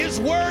his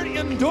word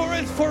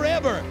endureth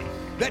forever,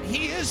 that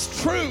he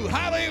is true.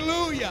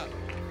 Hallelujah.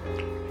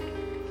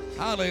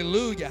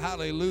 Hallelujah,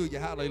 hallelujah,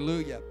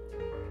 hallelujah.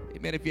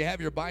 Amen. If you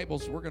have your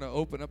Bibles, we're going to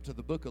open up to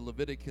the book of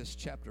Leviticus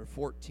chapter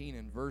 14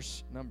 and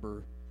verse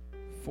number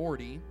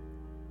 40.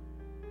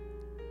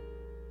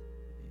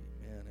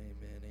 Amen,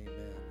 amen,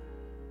 amen.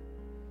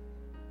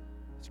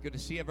 It's good to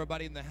see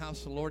everybody in the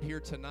house of the Lord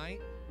here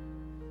tonight.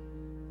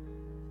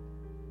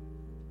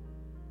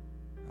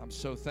 I'm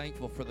so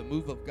thankful for the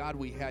move of God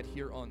we had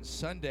here on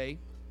Sunday.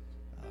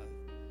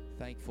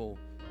 Thankful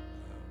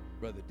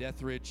Brother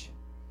Deathridge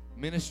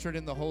ministered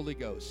in the Holy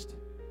Ghost.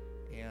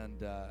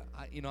 And,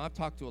 I've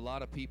talked to a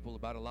lot of people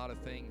about a lot of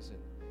things and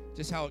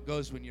just how it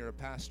goes when you're a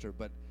pastor.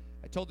 But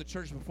I told the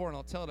church before, and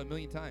I'll tell it a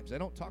million times, I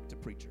don't talk to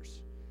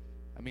preachers.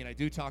 I mean, I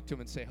do talk to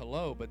them and say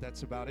hello, but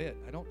that's about it.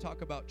 I don't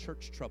talk about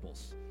church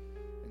troubles.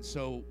 And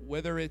so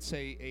whether it's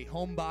a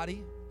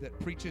homebody that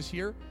preaches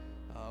here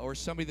or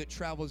somebody that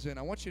travels in,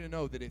 I want you to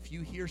know that if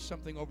you hear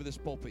something over this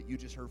pulpit, you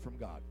just heard from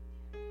God.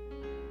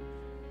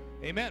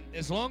 Amen.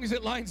 As long as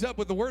it lines up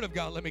with the Word of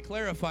God, let me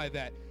clarify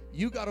that.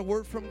 You got a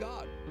word from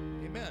God.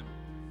 Amen.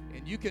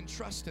 And you can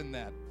trust in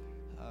that.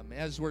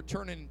 As we're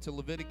turning to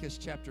Leviticus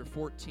chapter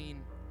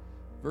 14,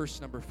 verse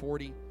number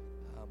 40,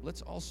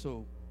 let's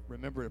also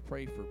remember to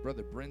pray for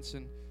Brother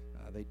Brinson.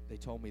 They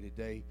told me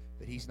today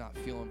that he's not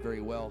feeling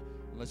very well.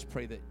 And let's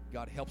pray that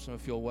God helps him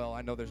feel well.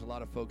 I know there's a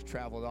lot of folks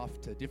traveling off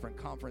to different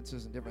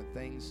conferences and different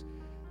things,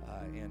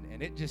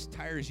 and it just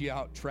tires you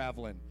out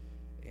traveling.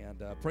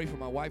 And pray for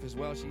my wife as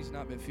well. She's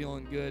not been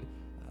feeling good.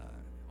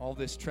 All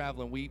this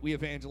traveling, we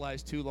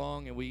evangelized too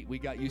long, and we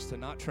got used to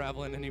not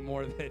traveling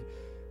anymore.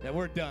 That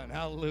we're done.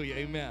 Hallelujah,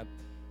 amen.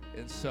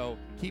 And so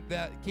keep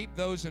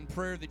those in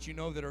prayer that you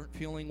know that aren't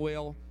feeling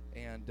well,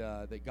 and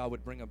that God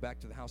would bring them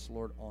back to the house of the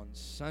Lord on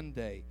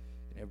Sunday.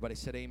 And everybody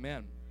said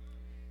amen.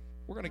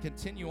 We're going to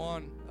continue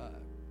on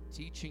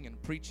teaching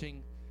and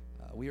preaching.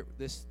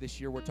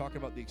 This year we're talking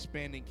about the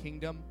expanding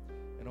kingdom,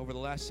 and over the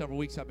last several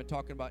weeks I've been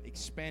talking about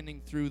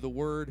expanding through the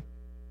word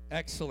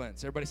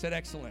excellence. Everybody said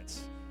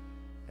excellence.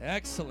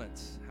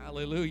 Excellence.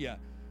 Hallelujah.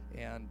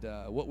 And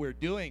what we're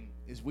doing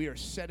is we are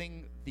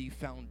setting the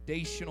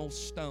foundational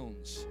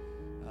stones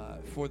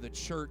for the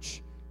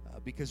church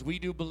because we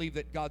do believe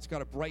that God's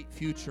got a bright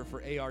future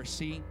for ARC.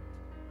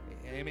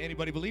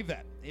 Anybody believe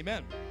that?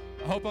 Amen.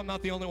 I hope I'm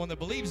not the only one that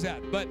believes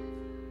that, but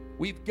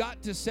we've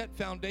got to set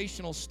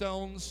foundational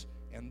stones,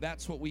 and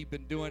that's what we've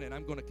been doing, and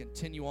I'm going to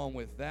continue on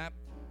with that.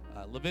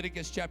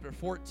 Leviticus chapter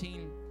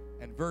 14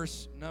 and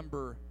verse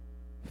number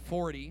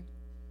 40.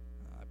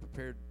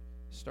 I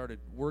started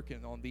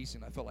working on these,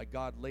 and I felt like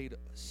God laid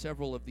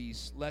several of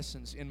these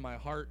lessons in my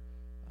heart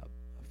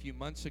a few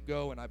months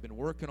ago, and I've been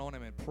working on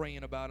them and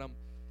praying about them,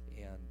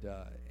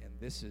 and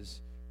this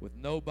is with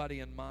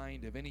nobody in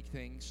mind of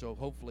anything, so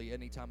hopefully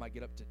anytime I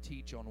get up to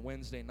teach on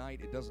Wednesday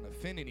night, it doesn't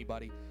offend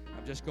anybody.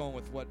 I'm just going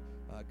with what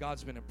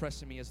God's been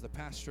impressing me as the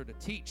pastor to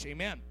teach.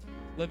 Amen.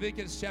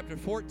 Leviticus chapter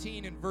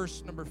 14 and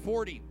verse number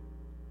 40.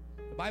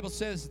 The Bible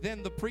says,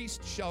 Then the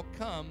priest shall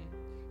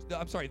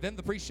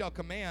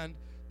command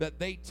that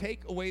they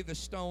take away the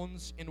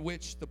stones in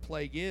which the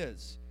plague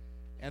is,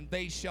 and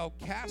they shall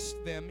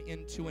cast them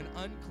into an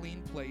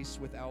unclean place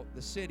without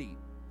the city.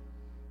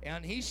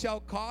 And he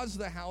shall cause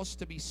the house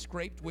to be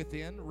scraped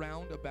within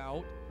round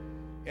about,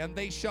 and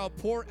they shall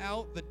pour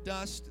out the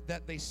dust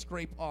that they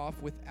scrape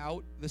off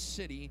without the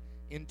city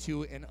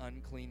into an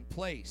unclean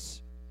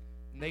place.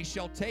 And they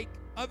shall take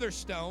other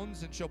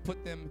stones and shall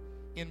put them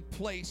in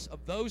place of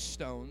those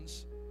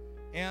stones,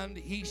 and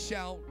he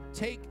shall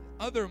take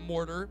other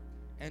mortar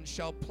and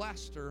shall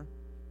plaster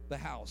the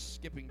house.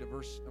 Skipping to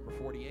verse number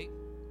 48.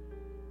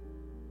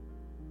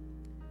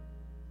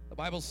 The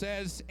Bible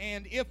says,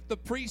 And if the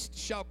priest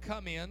shall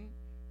come in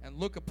and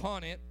look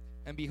upon it,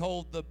 and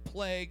behold, the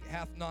plague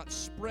hath not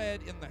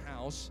spread in the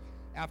house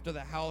after the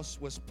house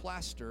was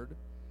plastered,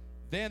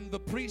 then the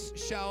priest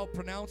shall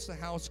pronounce the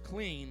house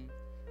clean,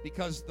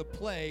 because the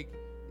plague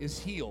is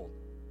healed.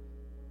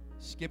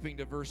 Skipping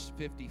to verse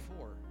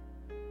 54.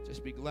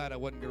 Just be glad I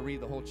wasn't going to read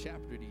the whole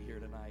chapter to you here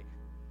tonight.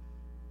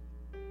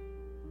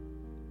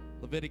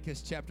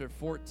 Leviticus chapter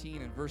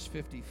 14 and verse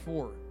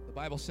 54. The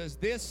Bible says,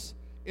 This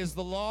is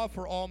the law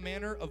for all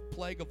manner of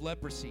plague of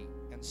leprosy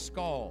and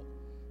scald,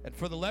 and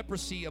for the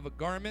leprosy of a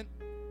garment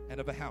and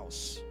of a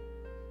house,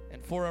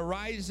 and for a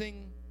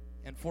rising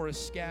and for a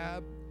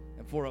scab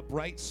and for a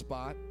bright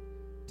spot,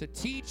 to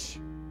teach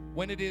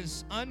when it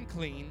is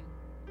unclean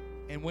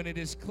and when it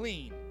is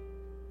clean.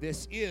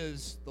 This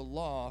is the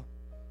law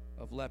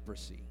of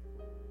leprosy.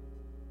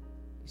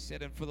 He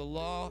said, and for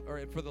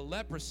the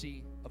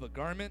leprosy of a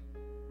garment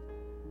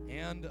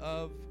and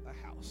of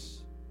a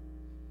house.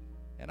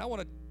 And I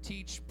want to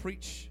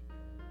preach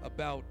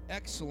about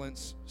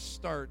excellence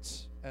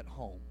starts at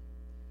home.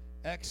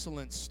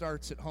 Excellence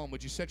starts at home.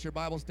 Would you set your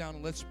Bibles down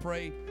and let's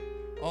pray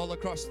all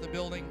across the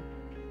building?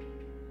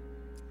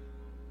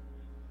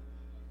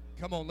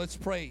 Come on, let's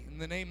pray in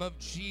the name of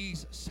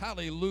Jesus.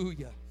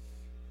 Hallelujah.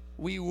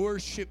 We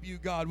worship you,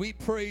 God. We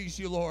praise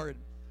you, Lord.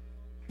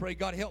 Pray,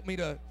 God, help me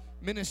to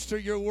minister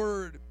your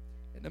word.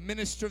 and to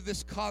minister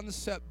this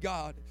concept,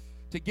 God,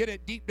 to get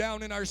it deep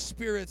down in our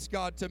spirits,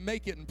 God, to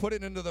make it and put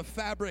it into the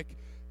fabric,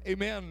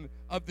 amen,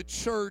 of the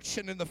church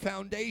and in the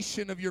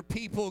foundation of your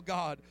people,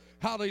 God.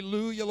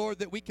 Hallelujah, Lord,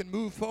 that we can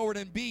move forward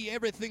and be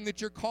everything that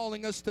you're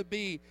calling us to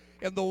be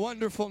in the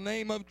wonderful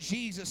name of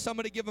Jesus.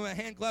 Somebody give him a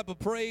hand clap of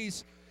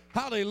praise.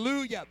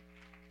 Hallelujah.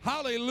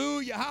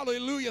 Hallelujah.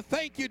 Hallelujah.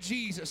 Thank you,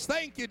 Jesus.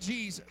 Thank you,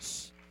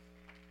 Jesus.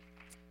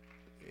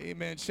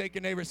 Amen. Shake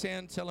your neighbor's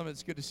hand. Tell him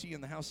it's good to see you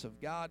in the house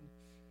of God.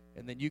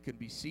 And then you can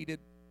be seated.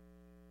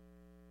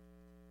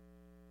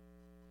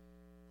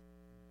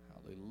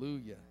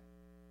 Hallelujah.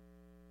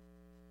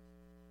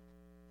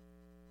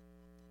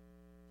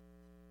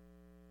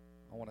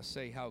 I want to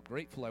say how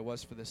grateful I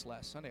was for this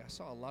last Sunday. I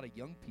saw a lot of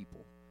young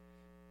people.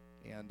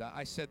 And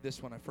I said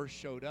this when I first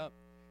showed up,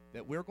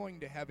 that we're going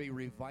to have a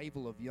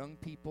revival of young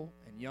people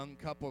and young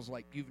couples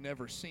like you've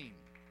never seen.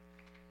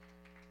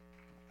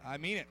 I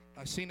mean it.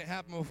 I've seen it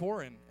happen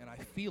before, and I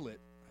feel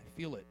it. I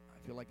feel it.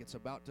 I feel like it's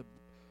about to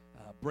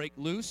break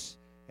loose,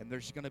 and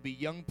there's going to be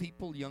young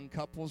people, young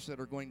couples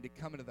that are going to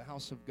come into the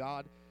house of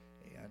God,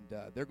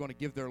 and they're going to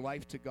give their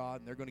life to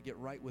God, and they're going to get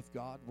right with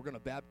God. We're going to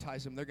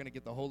baptize them. They're going to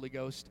get the Holy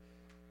Ghost.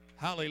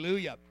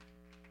 Hallelujah.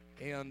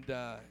 And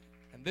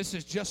this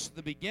is just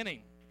the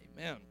beginning.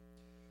 Amen.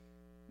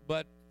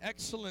 But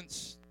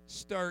excellence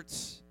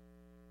starts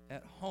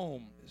at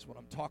home is what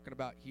I'm talking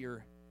about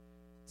here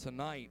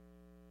tonight.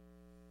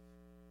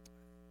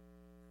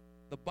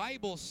 The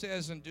Bible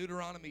says in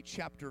Deuteronomy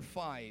chapter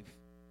 5,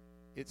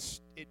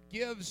 it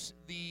gives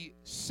the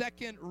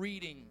second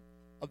reading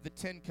of the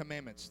Ten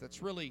Commandments.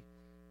 That's really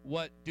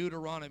what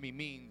Deuteronomy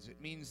means.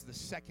 It means the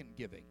second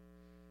giving.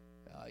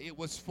 It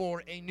was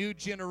for a new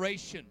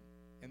generation,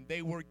 and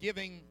they were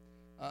giving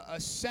a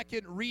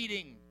second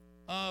reading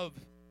of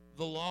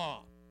the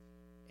law.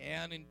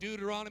 And in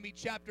Deuteronomy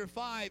chapter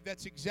 5,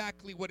 that's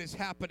exactly what is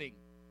happening.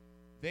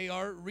 They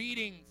are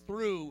reading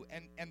through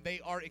and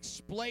they are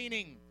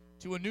explaining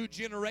to a new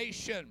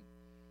generation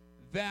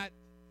that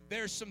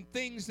there's some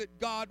things that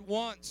God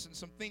wants and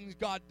some things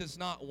God does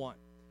not want.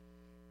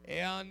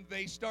 And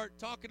they start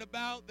talking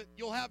about that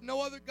you'll have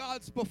no other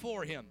gods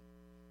before him.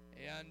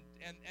 And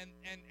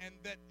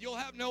that you'll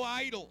have no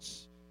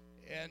idols.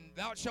 And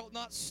thou shalt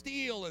not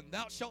steal, and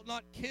thou shalt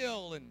not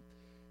kill.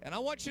 And I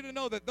want you to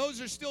know that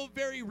those are still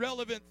very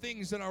relevant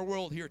things in our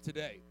world here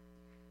today.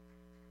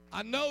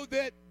 I know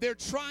that they're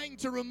trying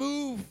to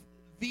remove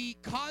the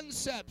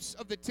concepts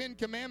of the Ten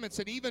Commandments,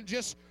 and even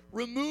just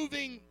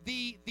removing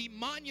the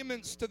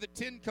monuments to the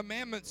Ten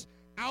Commandments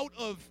out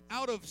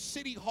of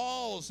city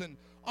halls and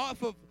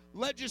off of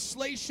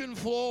legislation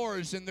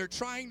floors, and they're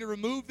trying to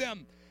remove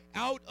them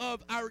out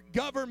of our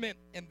government,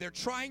 and they're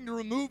trying to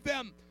remove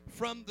them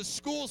from the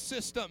school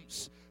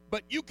systems.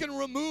 But you can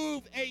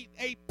remove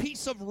a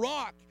piece of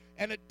rock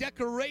and a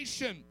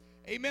decoration,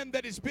 amen,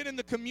 that has been in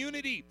the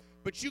community,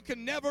 but you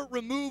can never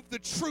remove the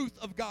truth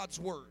of God's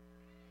word.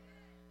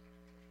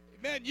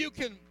 Amen. You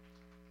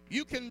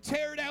can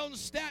tear down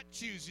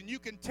statues and you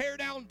can tear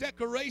down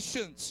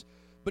decorations,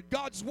 but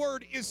God's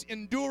word is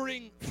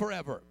enduring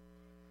forever.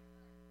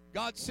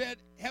 God said,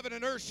 heaven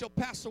and earth shall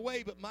pass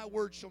away, but my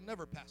word shall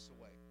never pass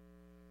away.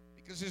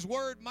 Because his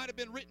word might have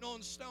been written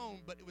on stone,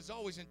 but it was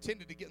always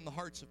intended to get in the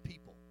hearts of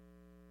people.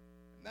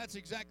 And that's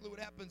exactly what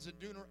happens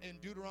in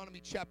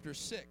Deuteronomy chapter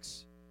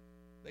 6.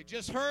 They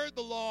just heard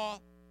the law,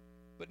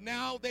 but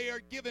now they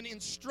are given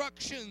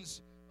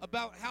instructions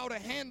about how to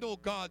handle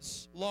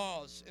God's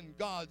laws and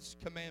God's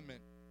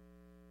commandment.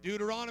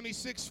 Deuteronomy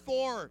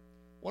 6:4,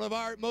 one of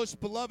our most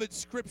beloved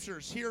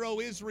scriptures. Hear, O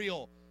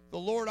Israel, the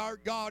Lord our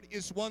God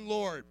is one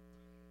Lord.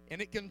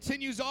 And it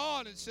continues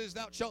on. It says,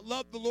 thou shalt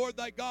love the Lord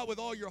thy God with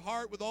all your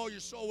heart, with all your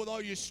soul, with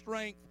all your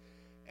strength.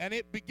 And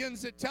it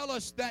begins to tell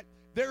us that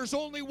there's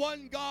only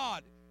one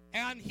God,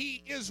 and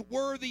he is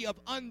worthy of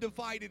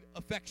undivided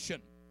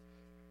affection.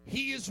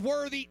 He is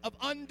worthy of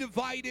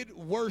undivided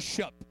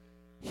worship.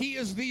 He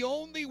is the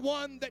only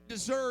one that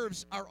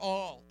deserves our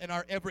all and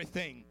our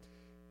everything.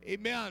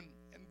 Amen.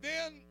 And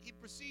then he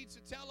proceeds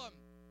to tell him,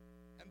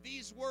 and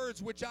these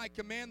words which I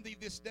command thee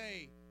this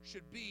day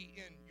should be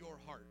in your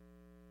heart.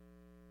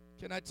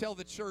 Can I tell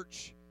the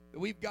church that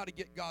we've got to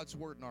get God's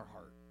word in our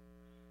heart?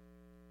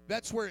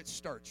 That's where it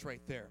starts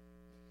right there.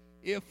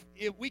 If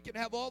we can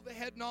have all the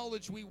head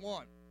knowledge we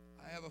want.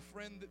 I have a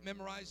friend that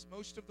memorized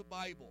most of the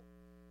Bible,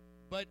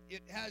 but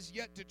it has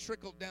yet to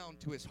trickle down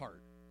to his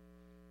heart.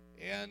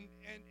 And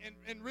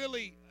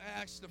really,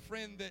 I asked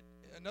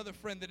another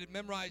friend that had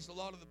memorized a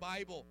lot of the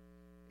Bible,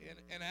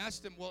 and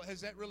asked him, well,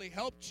 has that really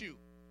helped you?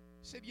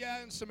 He said,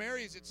 yeah, in some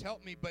areas it's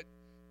helped me, but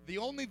the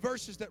only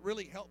verses that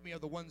really help me are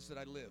the ones that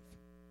I live.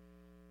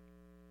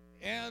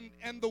 And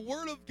the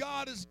Word of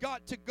God has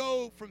got to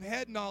go from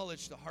head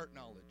knowledge to heart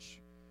knowledge.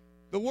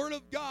 The Word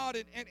of God,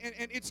 and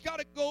it's got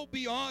to go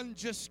beyond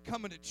just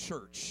coming to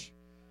church.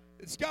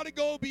 It's got to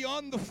go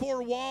beyond the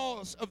four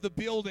walls of the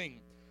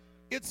building.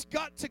 It's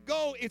got to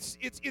go. It's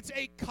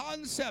a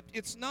concept.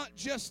 It's not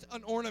just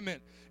an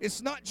ornament.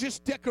 It's not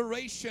just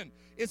decoration.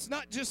 It's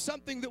not just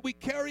something that we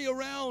carry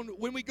around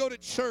when we go to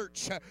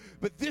church.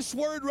 But this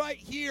word right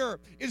here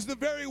is the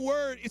very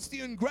word. It's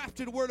the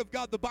engrafted word of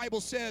God, the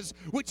Bible says,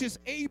 which is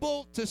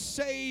able to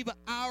save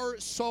our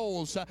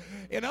souls.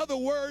 In other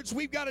words,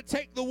 we've got to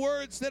take the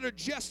words that are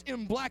just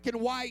in black and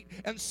white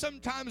and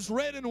sometimes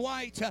red and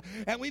white,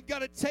 and we've got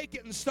to take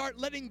it and start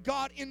letting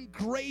God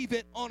engrave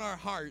it on our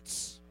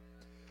hearts.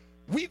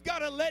 We've got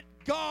to let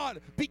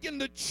God begin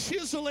to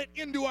chisel it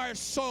into our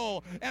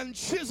soul and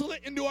chisel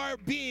it into our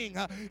being.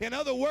 In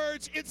other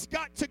words, it's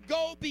got to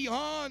go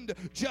beyond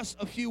just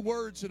a few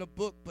words in a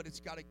book, but it's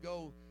got to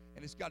go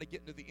and it's got to get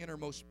into the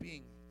innermost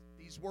being.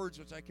 These words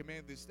which I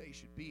command this day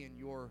should be in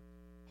your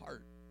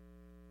heart.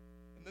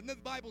 And then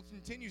the Bible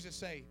continues to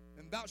say,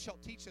 and thou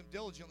shalt teach them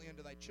diligently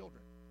unto thy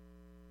children.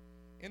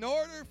 In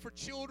order for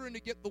children to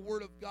get the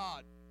word of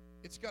God,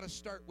 it's got to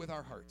start with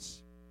our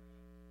hearts.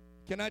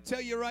 Can I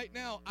tell you right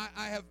now,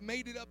 I have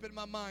made it up in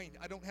my mind.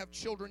 I don't have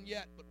children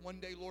yet, but one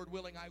day, Lord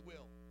willing, I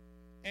will.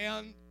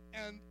 And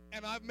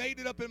I've made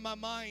it up in my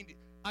mind,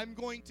 I'm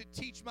going to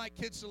teach my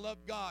kids to love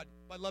God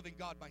by loving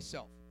God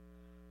myself.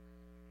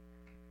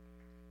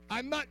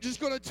 I'm not just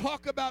going to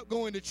talk about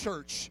going to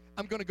church.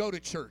 I'm going to go to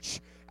church.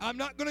 I'm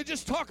not going to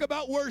just talk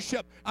about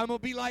worship. I'm going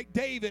to be like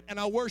David, and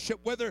I'll worship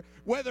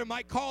whether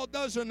my call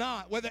does or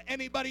not, whether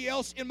anybody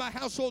else in my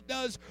household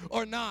does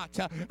or not.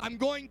 I'm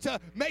going to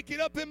make it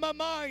up in my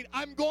mind.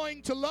 I'm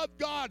going to love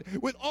God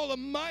with all of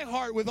my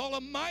heart, with all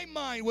of my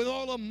mind, with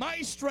all of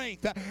my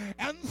strength.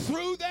 And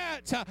through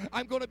that,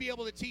 I'm going to be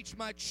able to teach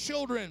my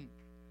children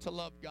to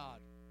love God.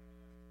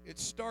 It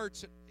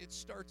starts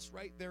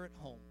right there at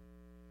home.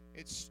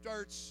 It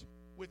starts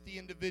with the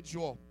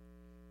individual.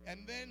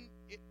 And then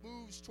it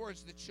moves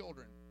towards the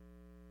children.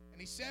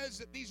 And he says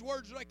that these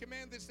words that I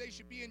command this day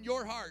should be in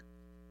your heart,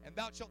 and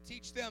thou shalt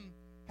teach them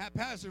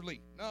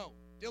haphazardly. No,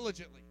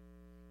 diligently.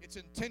 It's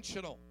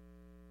intentional.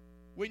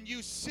 When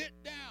you sit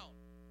down,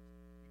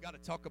 you got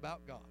to talk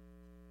about God.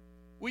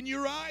 When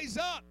you rise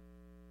up,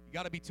 you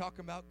got to be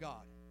talking about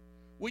God.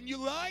 When you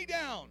lie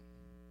down,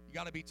 you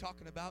got to be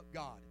talking about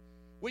God.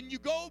 When you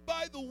go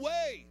by the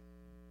way,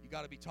 you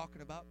got to be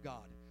talking about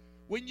God.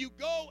 When you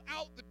go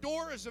out the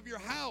doors of your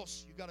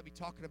house, you got to be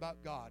talking about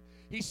God.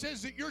 He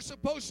says that you're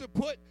supposed to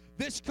put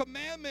this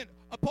commandment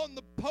upon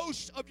the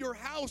posts of your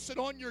house and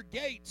on your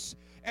gates.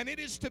 And it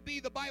is to be,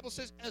 the Bible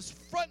says, as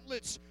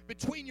frontlets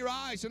between your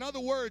eyes. In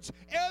other words,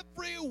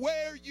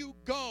 everywhere you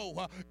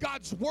go,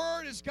 God's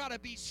word has got to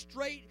be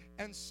straight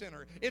and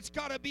center. It's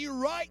got to be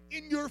right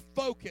in your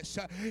focus.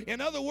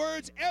 In other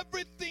words,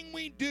 everything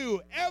we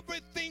do,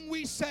 everything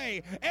we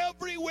say,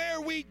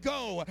 everywhere we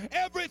go,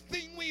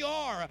 everything we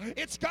are,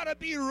 it's got to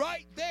be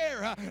right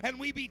there. And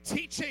we be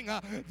teaching.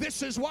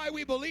 This is why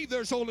we believe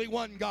there's only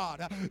one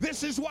God.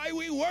 This is why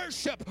we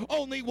worship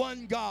only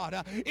one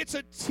God. It's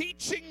a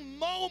teaching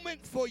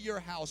moment for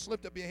your house.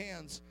 Lift up your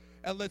hands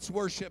and let's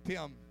worship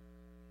Him.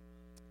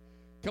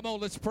 Come on,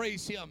 let's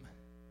praise Him.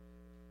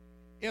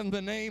 In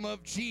the name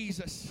of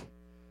Jesus.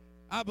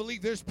 I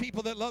believe there's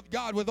people that love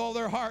God with all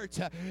their heart,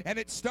 and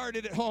it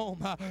started at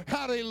home.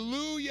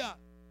 Hallelujah.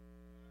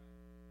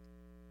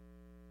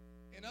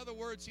 In other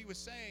words, he was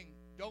saying,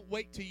 don't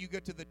wait till you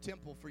get to the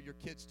temple for your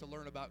kids to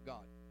learn about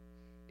God.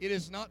 It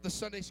is not the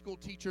Sunday school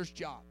teacher's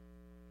job.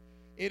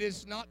 It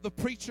is not the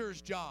preacher's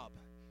job.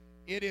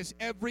 It is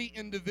every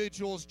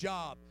individual's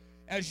job.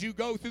 As you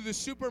go through the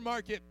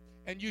supermarket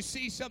and you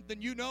see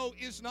something you know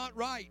is not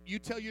right, you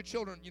tell your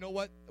children, you know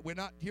what, we're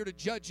not here to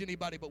judge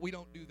anybody, but we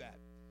don't do that.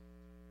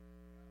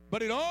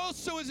 But it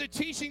also is a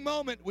teaching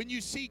moment when you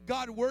see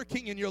God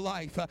working in your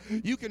life.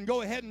 You can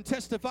go ahead and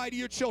testify to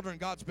your children,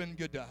 God's been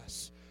good to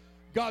us.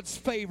 God's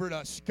favored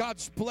us.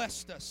 God's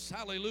blessed us.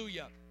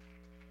 Hallelujah.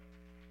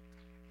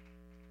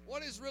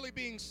 What is really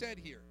being said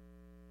here?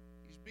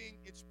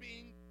 It's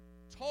being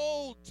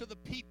told to the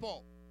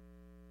people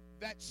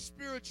that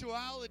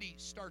spirituality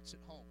starts at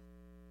home.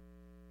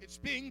 It's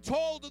being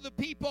told to the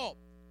people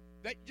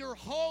that your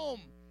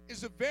home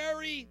is a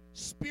very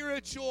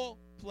spiritual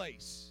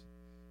place.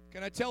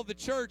 Can I tell the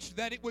church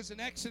that it was in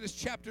Exodus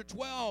chapter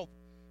 12?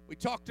 We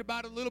talked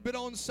about it a little bit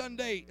on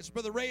Sunday, as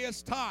Brother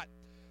Reyes taught,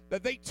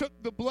 that they took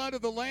the blood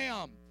of the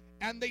lamb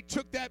and they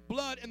took that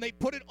blood and they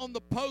put it on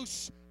the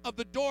posts of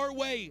the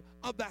doorway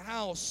of the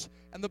house.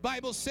 And the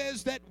Bible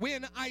says that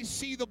when I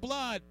see the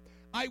blood,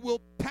 I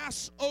will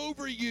pass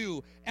over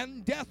you,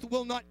 and death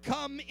will not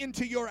come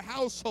into your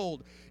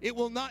household. It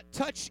will not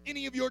touch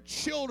any of your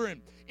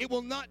children. It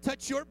will not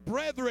touch your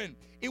brethren.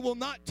 It will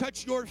not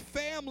touch your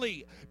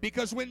family.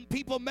 Because when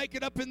people make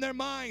it up in their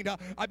mind,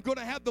 I'm going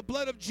to have the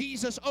blood of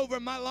Jesus over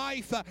my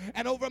life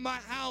and over my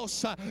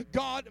house,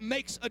 God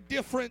makes a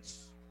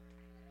difference.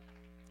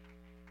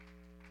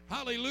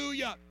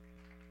 Hallelujah.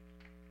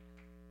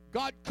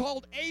 God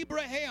called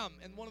Abraham,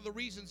 and one of the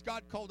reasons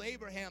God called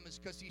Abraham is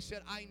because he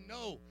said, I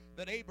know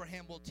that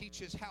Abraham will teach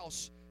his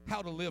house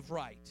how to live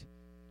right.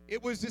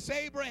 It was this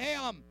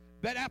Abraham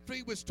that after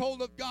he was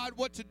told of God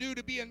what to do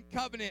to be in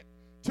covenant,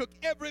 took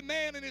every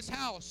man in his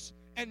house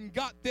and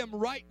got them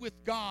right with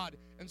God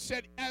and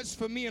said, as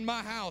for me and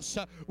my house,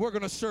 we're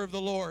going to serve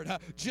the Lord,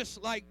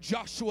 just like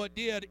Joshua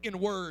did in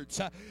words.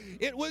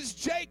 It was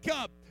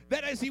Jacob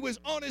that as he was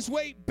on his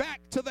way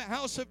back to the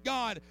house of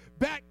God,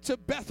 back to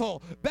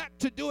Bethel, back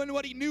to doing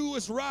what he knew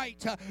was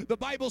right, the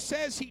Bible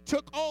says he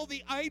took all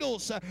the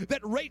idols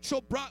that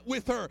Rachel brought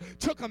with her,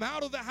 took them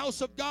out of the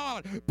house of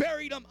God,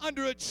 buried them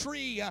under a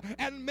tree,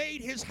 and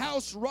made his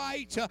house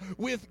right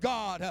with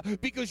God.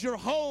 Because your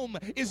home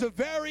is a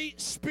very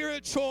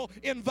spiritual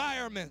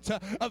environment,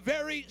 a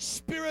very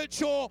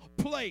spiritual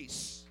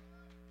place.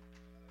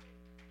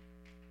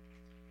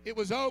 It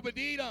was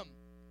Obed-Edom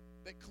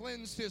that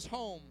cleansed his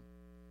home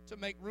to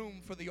make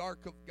room for the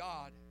ark of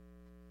God.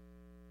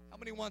 How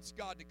many wants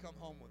God to come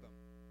home with them?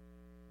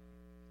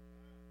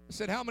 I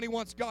said, how many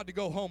wants God to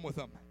go home with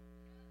them?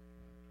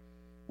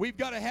 We've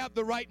got to have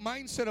the right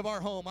mindset of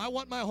our home. I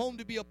want my home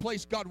to be a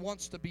place God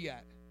wants to be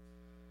at.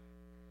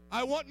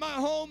 I want my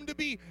home to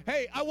be,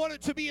 I want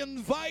it to be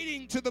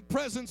inviting to the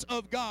presence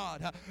of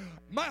God.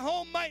 My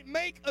home might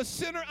make a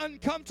sinner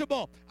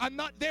uncomfortable. I'm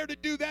not there to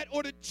do that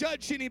or to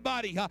judge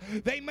anybody.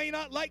 They may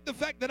not like the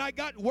fact that I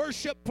got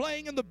worship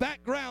playing in the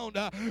background,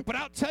 but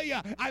I'll tell you,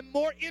 I'm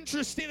more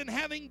interested in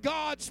having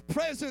God's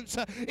presence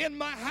in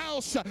my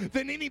house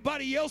than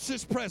anybody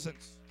else's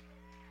presence.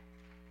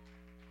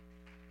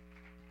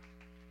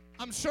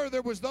 I'm sure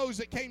there was those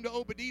that came to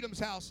Obed-Edom's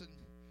house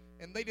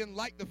and they didn't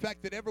like the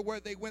fact that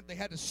everywhere they went, they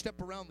had to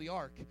step around the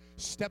ark,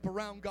 step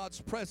around God's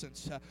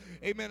presence.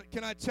 Amen.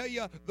 Can I tell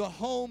you, the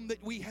home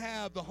that we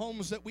have, the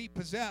homes that we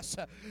possess,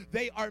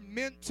 they are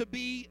meant to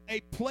be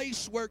a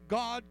place where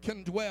God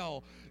can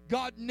dwell.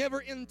 God never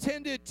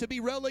intended to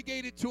be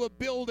relegated to a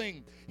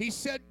building. He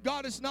said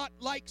God is not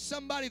like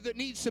somebody that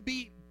needs to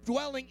be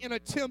dwelling in a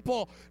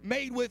temple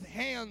made with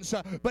hands,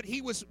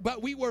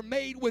 but we were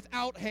made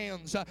without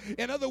hands.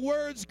 In other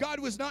words,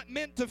 God was not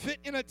meant to fit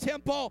in a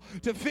temple,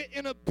 to fit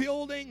in a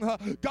building.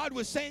 God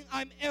was saying,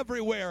 I'm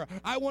everywhere.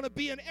 I want to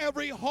be in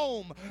every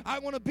home. I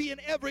want to be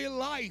in every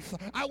life.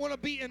 I want to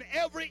be in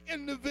every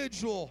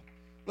individual.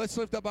 Let's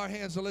lift up our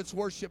hands and let's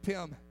worship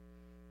Him.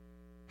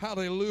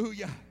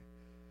 Hallelujah.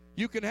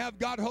 You can have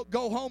God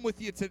go home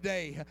with you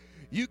today.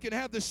 You can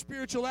have the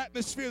spiritual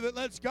atmosphere that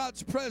lets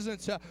God's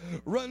presence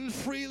run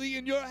freely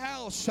in your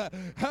house.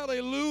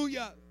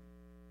 Hallelujah.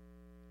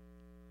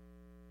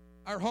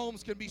 Our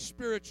homes can be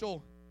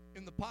spiritual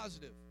in the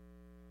positive.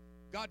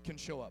 God can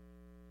show up.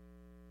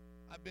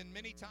 I've been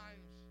many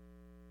times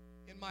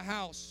in my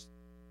house,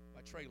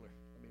 my trailer.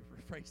 Let me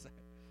rephrase that.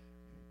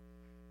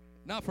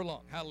 Not for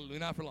long. Hallelujah.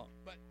 Not for long.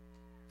 But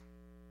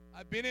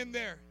I've been in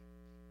there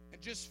and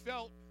just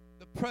felt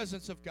the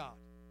presence of God.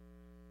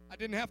 I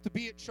didn't have to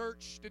be at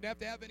church, didn't have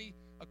to have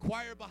a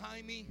choir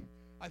behind me.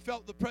 I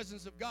felt the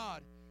presence of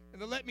God.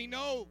 And to let me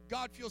know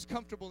God feels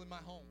comfortable in my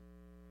home.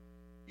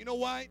 You know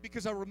why?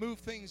 Because I remove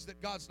things that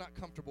God's not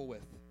comfortable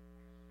with.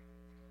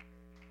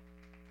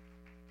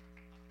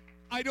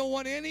 I don't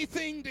want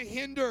anything to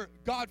hinder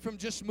God from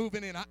just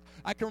moving in.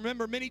 I can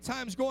remember many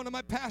times going to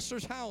my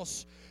pastor's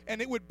house,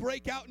 and it would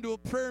break out into a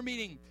prayer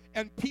meeting,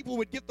 and people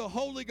would get the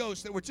Holy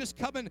Ghost that were just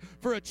coming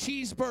for a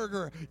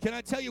cheeseburger. Can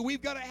I tell you,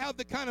 we've got to have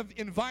the kind of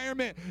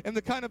environment and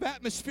the kind of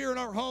atmosphere in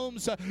our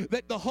homes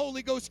that the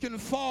Holy Ghost can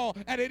fall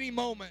at any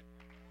moment.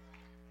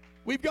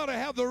 We've got to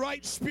have the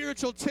right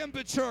spiritual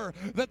temperature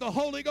that the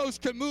Holy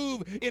Ghost can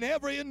move in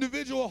every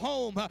individual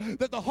home,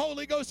 that the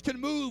Holy Ghost can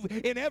move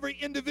in every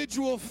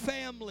individual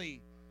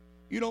family.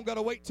 You don't got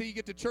to wait till you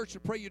get to church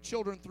to pray your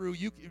children through.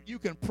 You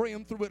can pray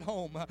them through at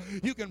home.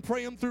 You can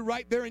pray them through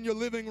right there in your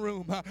living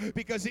room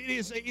because it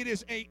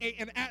is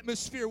an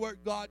atmosphere where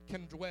God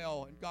can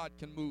dwell and God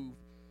can move,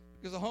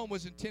 because the home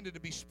was intended to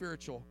be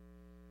spiritual.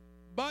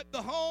 But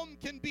the home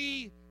can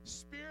be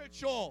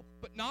spiritual,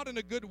 but not in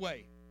a good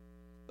way.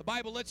 The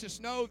Bible lets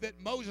us know that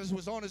Moses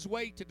was on his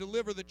way to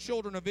deliver the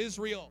children of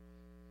Israel.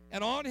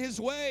 And on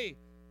his way,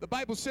 the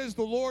Bible says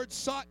the Lord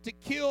sought to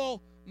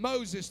kill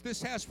Moses.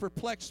 This has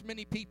perplexed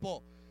many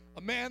people.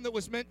 A man that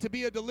was meant to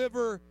be a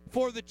deliverer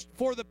for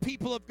the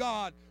people of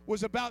God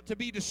was about to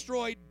be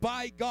destroyed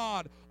by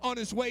God on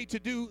his way to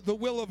do the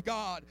will of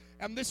God.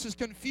 And this has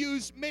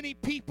confused many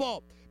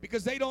people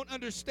because they don't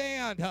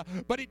understand.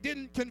 But it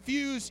didn't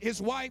confuse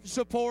his wife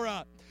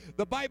Zipporah.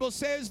 The Bible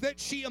says that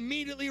she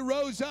immediately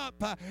rose up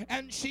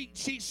and she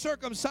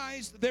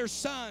circumcised their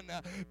son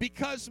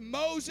because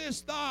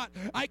Moses thought,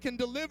 I can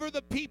deliver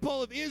the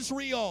people of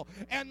Israel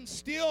and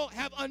still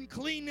have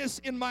uncleanness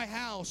in my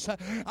house.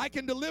 I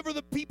can deliver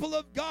the people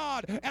of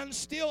God and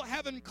still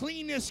have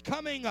uncleanness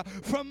coming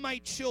from my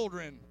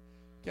children.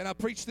 Can I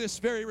preach this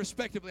very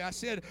respectively? I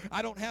said,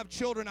 I don't have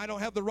children. I don't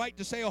have the right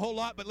to say a whole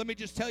lot, but let me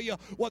just tell you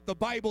what the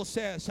Bible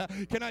says.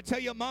 Can I tell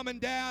you, Mom and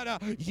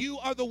Dad, you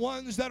are the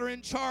ones that are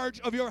in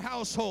charge of your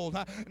household,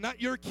 not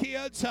your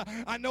kids.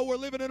 I know we're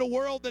living in a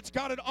world that's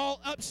got it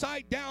all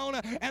upside down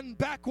and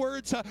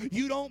backwards.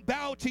 You don't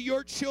bow to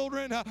your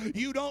children.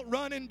 You don't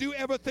run and do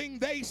everything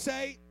they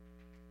say.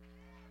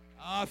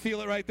 I feel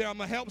it right there. I'm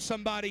going to help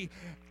somebody.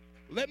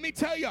 Let me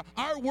tell you,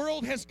 our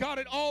world has got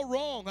it all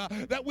wrong.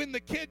 That when the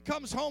kid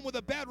comes home with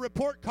a bad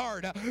report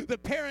card, the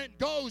parent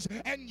goes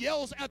and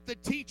yells at the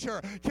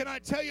teacher. Can I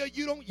tell you,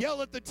 you don't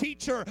yell at the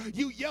teacher.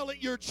 You yell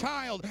at your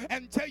child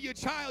and tell your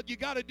child you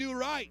got to do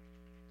right.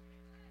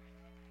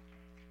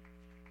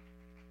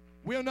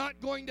 We're not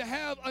going to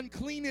have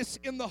uncleanness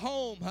in the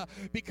home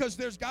because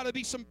there's got to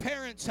be some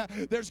parents,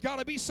 there's got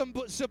to be some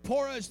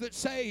Zipporahs that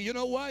say, you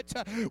know what,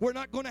 we're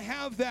not going to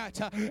have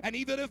that. And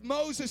even if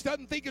Moses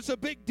doesn't think it's a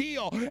big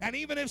deal, and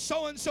even if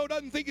so-and-so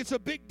doesn't think it's a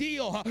big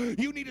deal,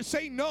 you need to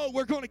say, no,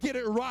 we're going to get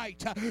it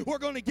right. We're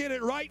going to get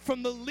it right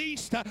from the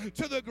least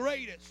to the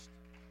greatest.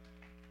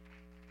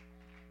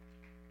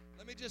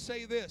 Let me just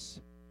say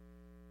this.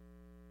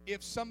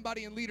 If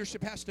somebody in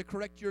leadership has to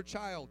correct your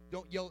child,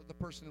 don't yell at the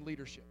person in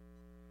leadership.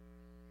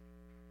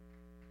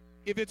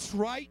 If it's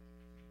right,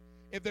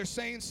 if they're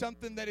saying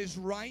something that is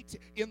right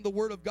in the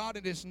Word of God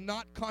and is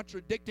not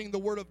contradicting the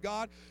Word of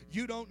God,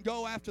 you don't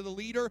go after the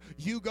leader.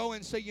 You go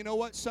and say, you know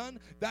what, son,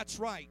 that's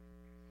right.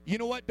 You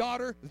know what,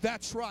 daughter,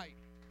 that's right.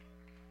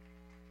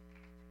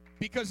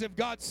 Because if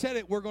God said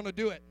it, we're going to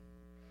do it.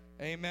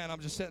 Amen. I'm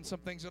just setting some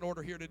things in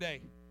order here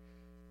today.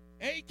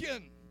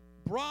 Achan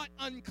brought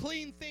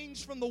unclean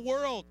things from the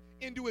world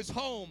into his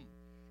home,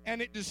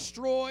 and it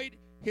destroyed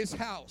his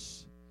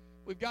house.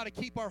 We've got to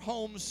keep our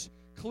homes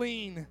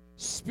clean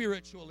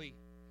spiritually.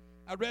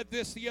 I read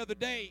this the other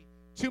day.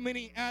 Too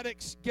many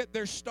addicts get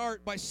their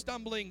start by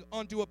stumbling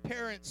onto a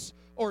parent's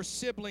or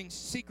sibling's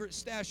secret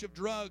stash of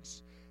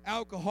drugs,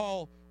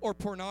 alcohol, or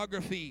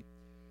pornography.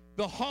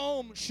 The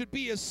home should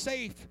be as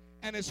safe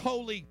and as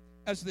holy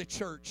as the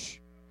church.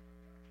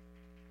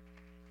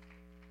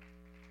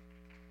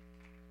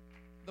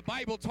 The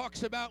Bible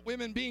talks about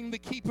women being the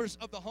keepers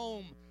of the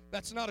home.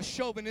 That's not a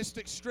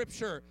chauvinistic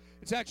scripture.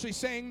 It's actually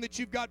saying that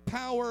you've got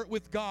power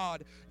with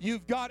God.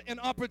 You've got an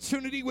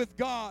opportunity with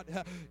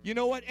God. You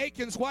know what?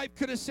 Achan's wife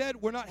could have said,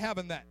 we're not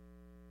having that.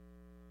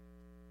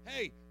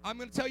 Hey, I'm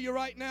going to tell you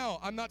right now,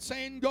 I'm not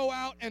saying go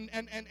out and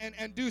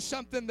do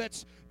something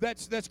that's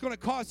going to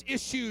cause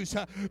issues,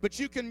 but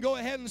you can go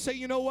ahead and say,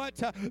 you know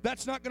what?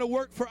 That's not going to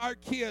work for our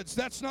kids.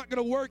 That's not going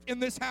to work in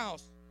this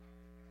house.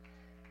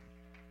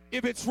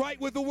 If it's right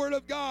with the Word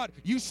of God,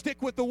 you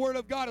stick with the Word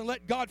of God and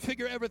let God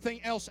figure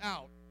everything else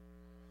out.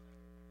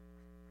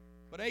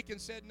 But Achan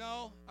said,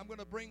 no, I'm going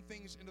to bring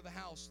things into the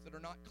house that are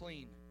not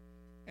clean.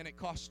 And it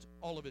cost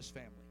all of his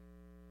family.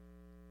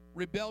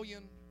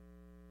 Rebellion,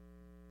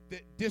 the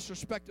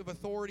disrespect of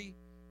authority,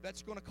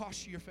 that's going to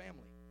cost you your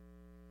family.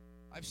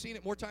 I've seen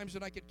it more times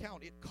than I could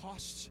count. It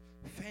costs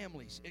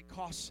families. It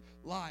costs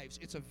lives.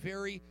 It's a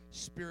very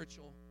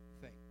spiritual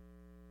thing.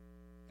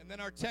 And then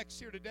our text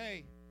here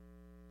today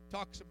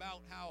talks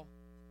about how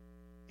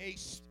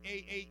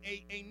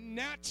a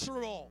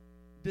natural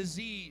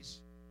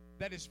disease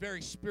that is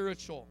very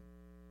spiritual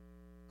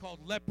called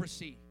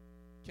leprosy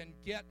can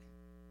get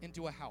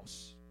into a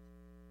house.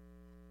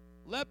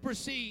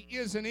 Leprosy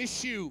is an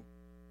issue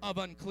of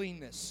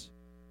uncleanness.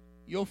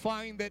 You'll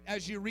find that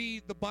as you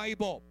read the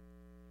Bible,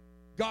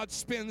 God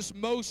spends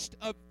most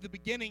of the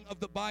beginning of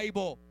the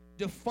Bible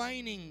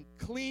defining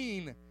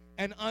clean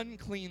and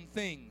unclean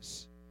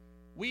things.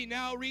 We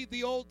now read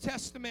the Old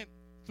Testament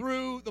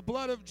through the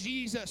blood of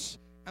Jesus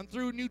and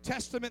through New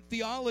Testament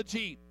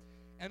theology.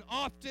 And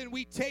often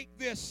we take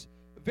this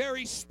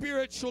very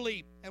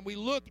spiritually and we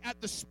look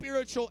at the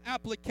spiritual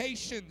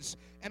applications,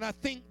 and I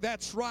think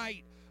that's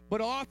right.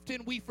 But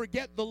often we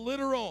forget the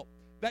literal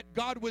that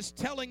God was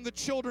telling the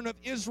children of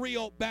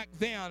Israel back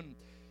then.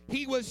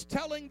 He was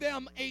telling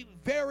them a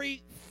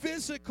very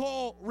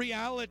physical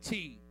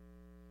reality.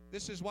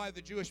 This is why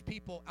the Jewish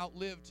people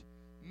outlived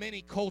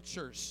many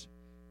cultures.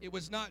 It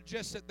was not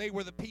just that they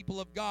were the people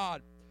of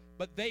God,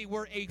 but they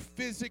were a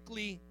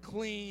physically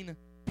clean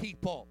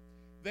people.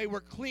 They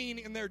were clean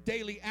in their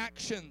daily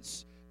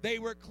actions. They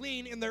were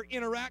clean in their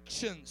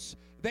interactions.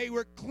 They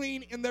were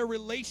clean in their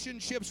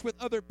relationships with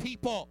other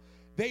people.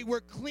 They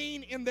were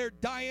clean in their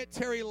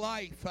dietary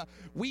life.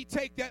 We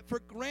take that for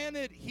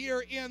granted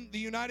here in the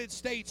United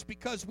States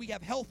because we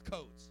have health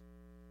codes.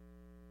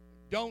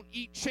 Don't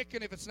eat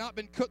chicken if it's not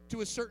been cooked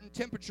to a certain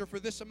temperature for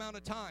this amount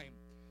of time.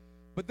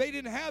 But they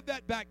didn't have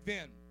that back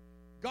then.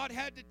 God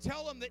had to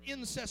tell them that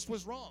incest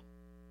was wrong.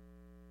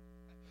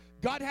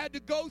 God had to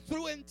go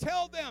through and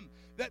tell them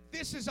that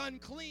this is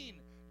unclean.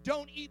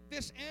 Don't eat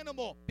this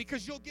animal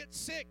because you'll get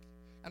sick.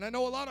 And I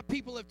know a lot of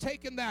people have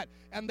taken that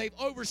and they've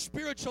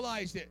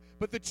over-spiritualized it.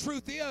 But the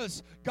truth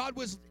is, God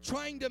was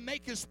trying to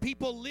make His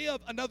people live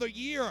another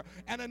year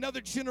and another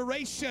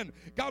generation.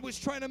 God was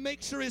trying to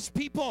make sure His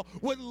people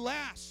would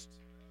last.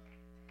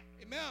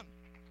 Amen.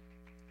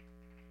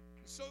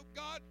 So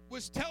God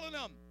was telling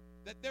them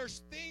that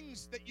there's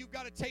things that you've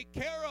got to take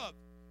care of.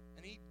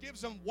 And He gives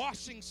them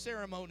washing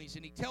ceremonies.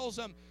 And He tells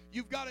them,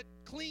 you've got to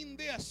clean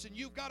this and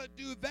you've got to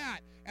do that.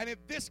 And if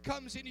this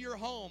comes into your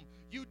home,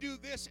 you do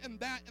this and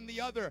that and the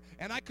other.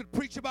 And I could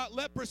preach about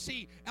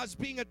leprosy as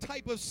being a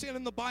type of sin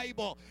in the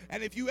Bible.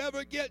 And if you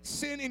ever get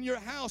sin in your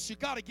house, you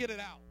got to get it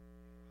out.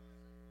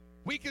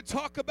 We could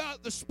talk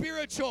about the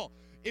spiritual.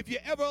 If you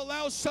ever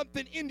allow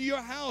something into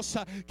your house,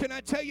 can I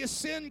tell you,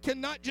 sin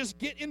cannot just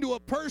get into a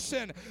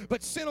person,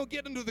 but sin will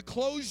get into the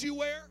clothes you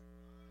wear.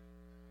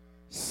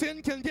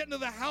 Sin can get into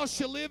the house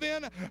you live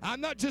in.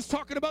 I'm not just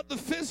talking about the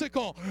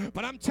physical,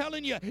 but I'm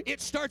telling you,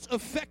 it starts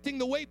affecting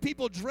the way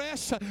people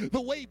dress,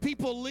 the way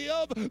people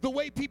live, the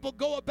way people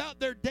go about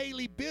their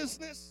daily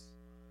business.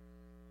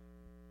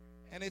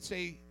 And it's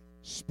a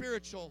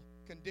spiritual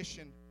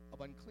condition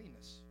of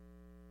uncleanness.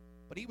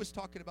 But he was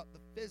talking about the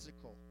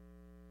physical.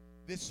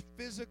 This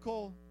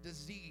physical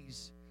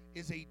disease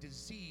is a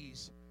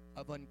disease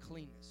of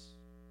uncleanness.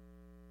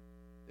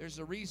 There's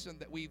a reason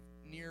that we've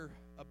near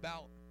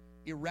about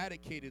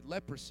eradicated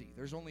leprosy.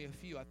 There's only a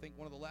few. I think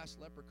one of the last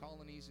leper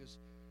colonies is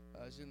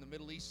in the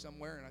Middle East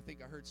somewhere, and I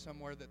think I heard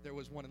somewhere that there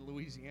was one in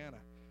Louisiana.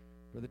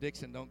 Brother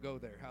Dixon, don't go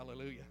there.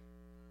 Hallelujah.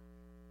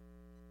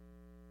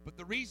 But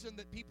the reason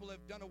that people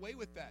have done away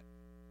with that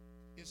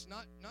is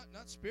not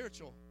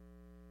spiritual.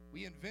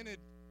 We invented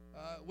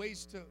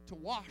ways to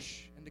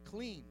wash and to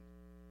clean.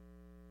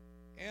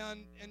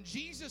 And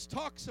Jesus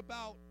talks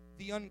about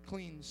the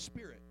unclean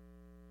spirit.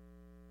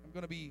 I'm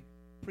going to be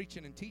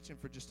preaching and teaching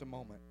for just a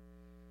moment.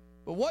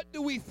 But what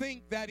do we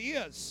think that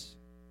is?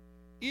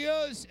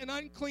 Is an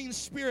unclean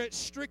spirit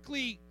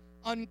strictly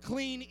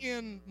unclean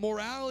in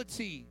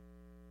morality,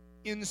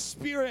 in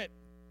spirit,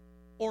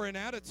 or in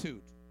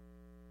attitude?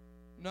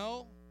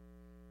 No.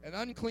 An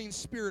unclean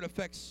spirit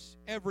affects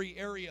every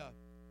area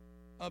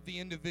of the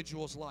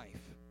individual's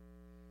life.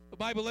 The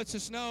Bible lets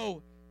us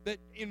know that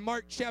in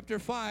Mark chapter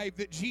 5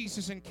 that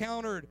Jesus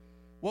encountered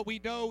what we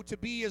know to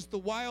be as the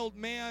wild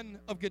man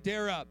of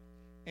Gadara,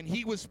 and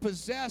he was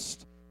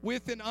possessed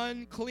with an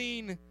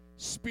unclean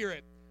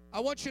spirit.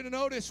 I want you to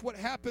notice what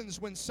happens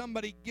when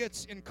somebody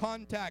gets in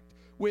contact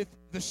with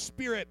the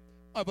spirit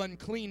of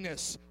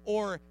uncleanness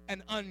or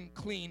an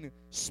unclean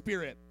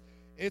spirit.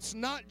 It's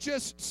not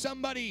just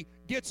somebody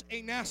gets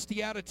a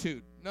nasty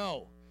attitude.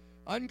 No.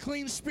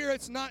 Unclean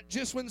spirit's not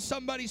just when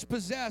somebody's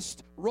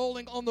possessed,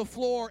 rolling on the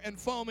floor and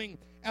foaming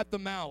at the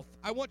mouth.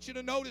 I want you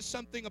to notice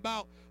something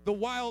about the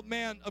wild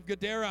man of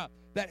Gadara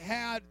that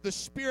had the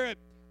spirit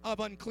of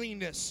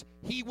uncleanness.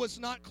 He was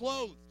not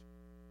clothed.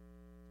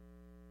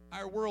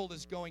 Our world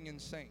is going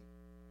insane.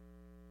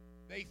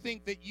 They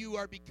think that you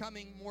are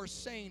becoming more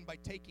sane by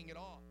taking it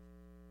off.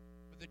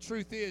 But the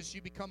truth is,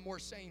 you become more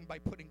sane by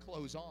putting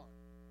clothes on.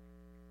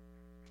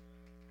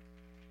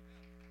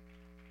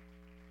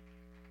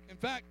 In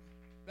fact,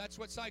 that's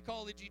what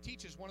psychology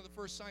teaches. One of the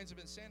first signs of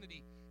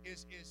insanity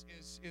is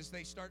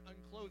they start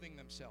unclothing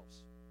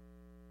themselves.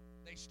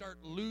 They start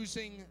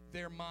losing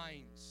their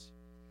minds.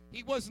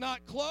 He was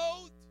not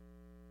clothed.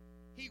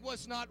 He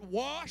was not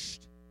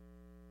washed.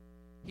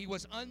 He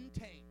was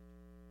untamed.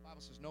 The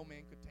Bible says no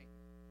man could tame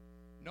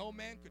him. No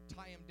man could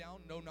tie him down,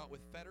 no, not with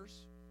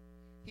fetters.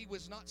 He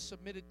was not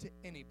submitted to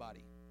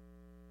anybody.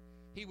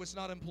 He was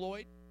not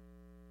employed.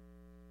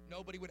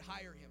 Nobody would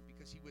hire him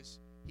because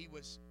he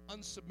was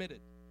unsubmitted.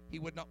 He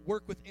would not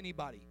work with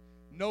anybody.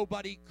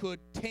 Nobody could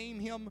tame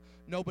him.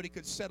 Nobody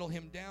could settle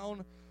him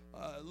down.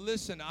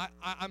 Listen,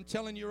 I'm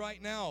telling you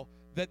right now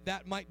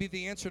that might be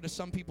the answer to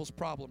some people's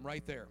problem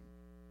right there.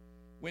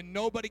 When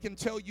nobody can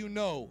tell you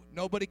no,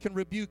 nobody can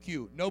rebuke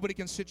you, nobody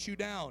can sit you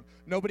down,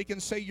 nobody can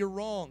say you're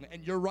wrong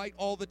and you're right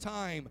all the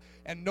time,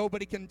 and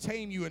nobody can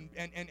tame you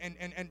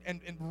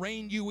and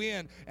rein you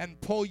in and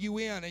pull you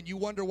in, and you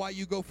wonder why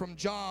you go from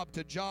job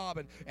to job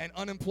and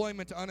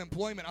unemployment to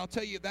unemployment. I'll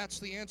tell you, that's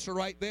the answer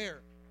right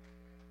there.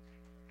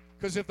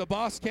 Because if the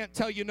boss can't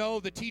tell you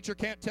no, the teacher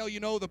can't tell you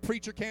no, the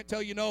preacher can't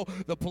tell you no,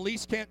 the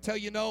police can't tell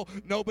you no,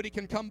 nobody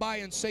can come by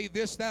and say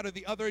this, that, or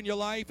the other in your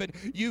life, and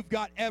you've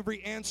got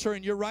every answer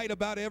and you're right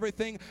about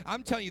everything,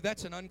 I'm telling you,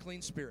 that's an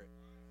unclean spirit.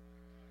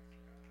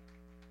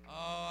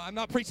 I'm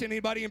not preaching to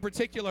anybody in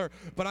particular,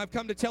 but I've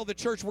come to tell the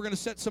church we're going to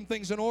set some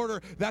things in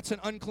order. That's an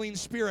unclean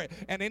spirit.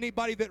 And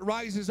anybody that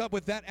rises up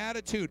with that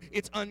attitude,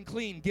 it's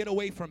unclean. Get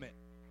away from it.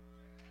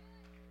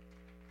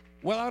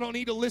 Well, I don't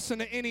need to listen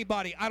to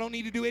anybody. I don't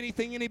need to do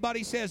anything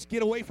anybody says.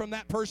 Get away from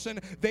that person.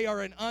 They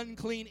are an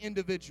unclean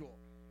individual.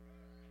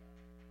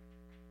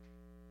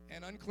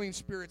 And unclean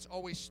spirits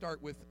always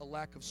start with a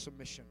lack of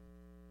submission.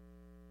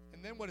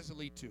 And then what does it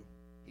lead to?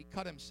 He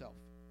cut himself.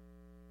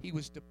 He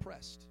was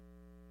depressed.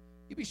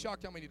 You'd be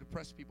shocked how many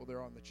depressed people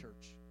there are in the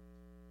church.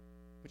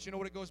 But you know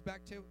what it goes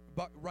back to?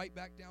 Right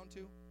back down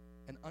to?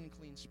 An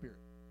unclean spirit.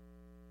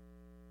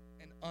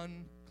 An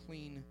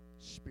unclean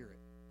spirit.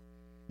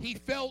 He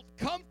felt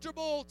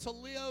comfortable to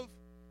live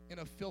in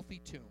a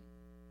filthy tomb.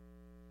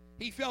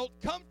 He felt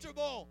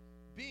comfortable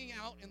being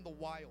out in the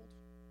wild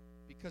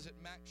because it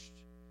matched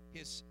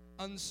his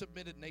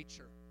unsubmitted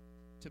nature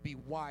to be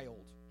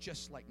wild,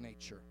 just like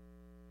nature.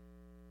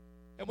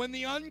 And when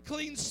the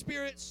unclean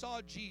spirit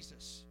saw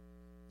Jesus,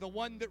 the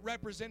one that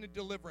represented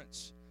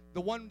deliverance,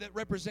 the one that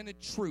represented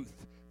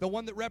truth, the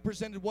one that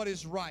represented what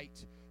is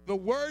right, the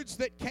words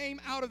that came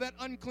out of that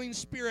unclean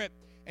spirit,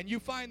 and you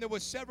find there were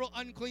several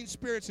unclean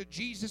spirits that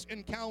Jesus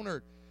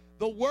encountered.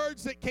 The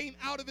words that came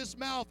out of his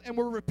mouth and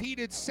were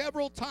repeated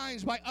several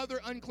times by other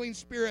unclean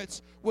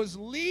spirits was,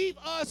 "Leave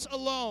us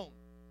alone."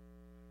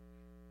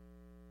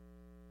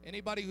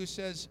 Anybody who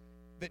says,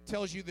 that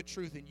tells you the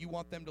truth and you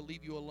want them to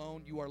leave you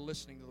alone, you are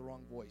listening to the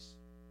wrong voice.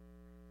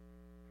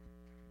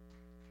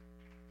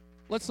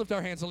 Let's lift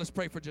our hands and let's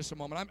pray for just a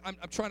moment. I'm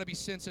trying to be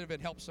sensitive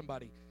and help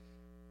somebody.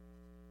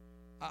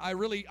 I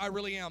really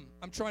am.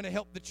 I'm trying to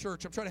help the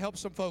church. I'm trying to help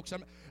some folks.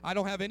 I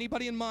don't have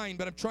anybody in mind,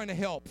 but I'm trying to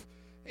help.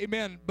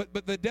 Amen.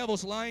 But the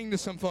devil's lying to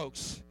some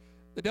folks.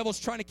 The devil's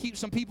trying to keep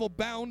some people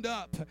bound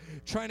up,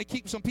 trying to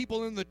keep some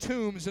people in the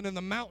tombs and in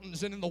the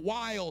mountains and in the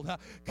wild,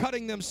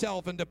 cutting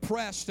themselves and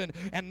depressed, and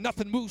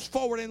nothing moves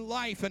forward in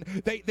life, and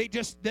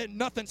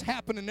nothing's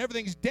happening,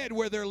 everything's dead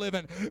where they're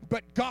living.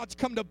 But God's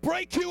come to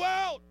break you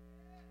out.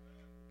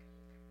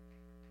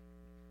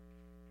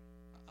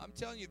 I'm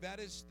telling you, that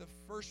is the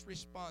first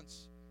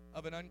response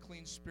of an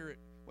unclean spirit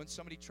when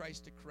somebody tries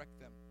to correct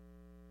them.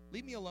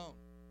 Leave me alone.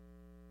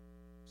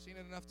 I've seen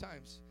it enough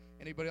times.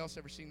 Anybody else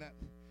ever seen that?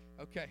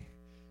 Okay.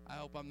 I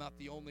hope I'm not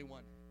the only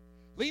one.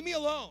 Leave me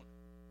alone.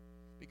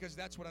 Because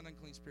that's what an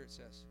unclean spirit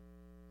says.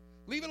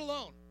 Leave it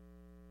alone.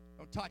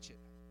 Don't touch it.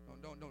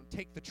 Don't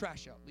take the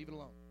trash out. Leave it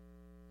alone.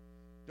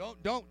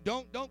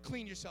 Don't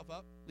clean yourself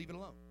up. Leave it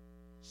alone.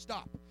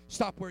 Stop.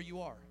 Stop where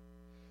you are.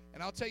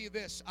 And I'll tell you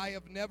this, I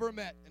have never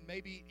met, and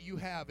maybe you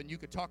have, and you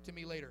could talk to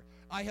me later,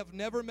 I have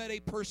never met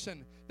a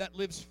person that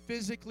lives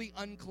physically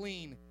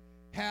unclean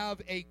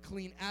have a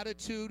clean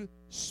attitude,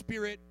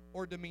 spirit,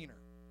 or demeanor.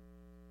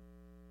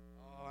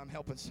 Oh, I'm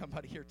helping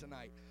somebody here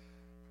tonight.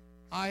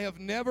 I have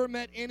never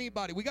met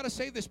anybody. We got to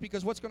say this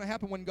because what's going to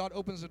happen when God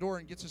opens the door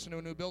and gets us into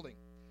a new building?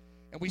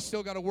 And we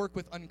still got to work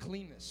with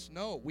uncleanness.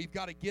 No, we've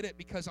got to get it,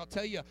 because I'll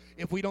tell you,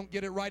 if we don't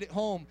get it right at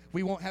home,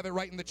 we won't have it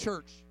right in the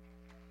church.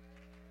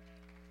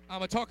 I'm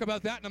going to talk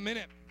about that in a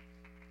minute.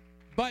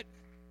 But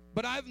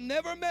I've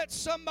never met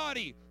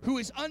somebody who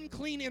is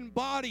unclean in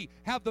body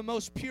have the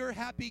most pure,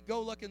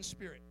 happy-go-lucky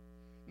spirit.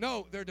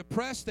 No, they're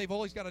depressed. They've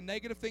always got a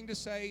negative thing to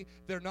say.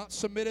 They're not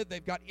submitted.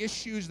 They've got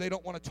issues. They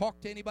don't want to talk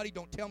to anybody.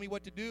 Don't tell me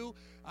what to do.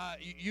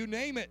 You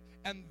name it.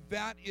 And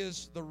that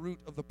is the root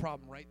of the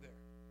problem right there.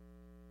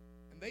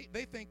 And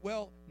they think,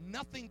 well,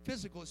 nothing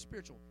physical is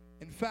spiritual.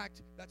 In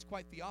fact, that's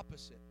quite the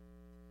opposite.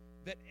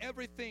 That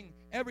everything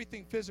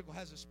physical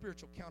has a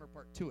spiritual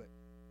counterpart to it.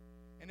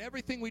 And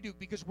everything we do,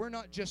 because we're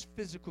not just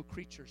physical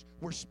creatures,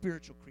 we're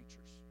spiritual creatures.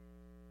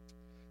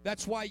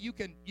 That's why you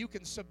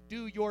can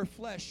subdue your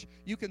flesh.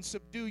 You can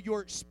subdue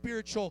your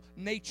spiritual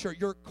nature,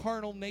 your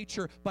carnal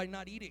nature, by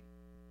not eating.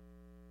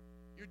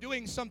 You're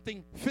doing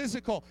something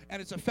physical,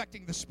 and it's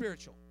affecting the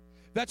spiritual.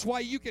 That's why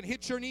you can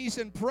hit your knees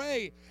and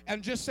pray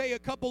and just say a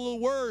couple of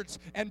words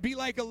and be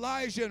like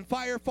Elijah and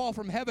fire fall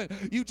from heaven.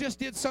 You just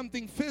did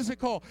something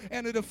physical,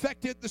 and it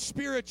affected the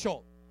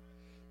spiritual.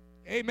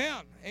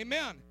 Amen.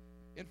 Amen.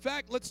 In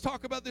fact, let's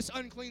talk about this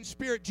unclean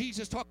spirit.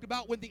 Jesus talked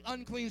about when the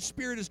unclean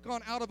spirit has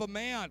gone out of a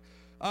man.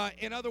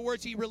 In other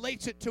words, he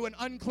relates it to an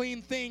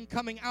unclean thing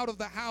coming out of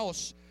the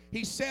house.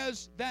 He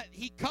says that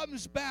he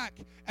comes back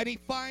and he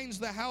finds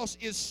the house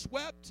is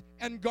swept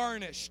and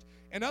garnished.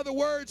 In other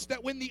words,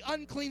 that when the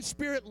unclean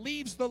spirit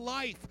leaves the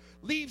life,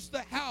 leaves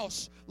the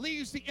house,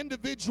 leaves the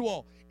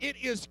individual, it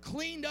is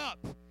cleaned up.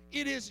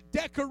 It is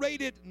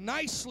decorated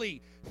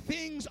nicely.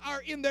 Things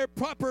are in their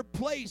proper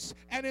place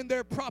and in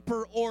their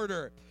proper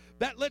order.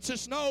 That lets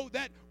us know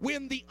that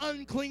when the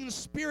unclean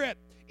spirit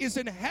is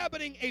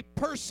inhabiting a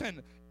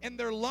person in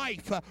their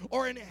life,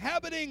 or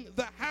inhabiting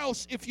the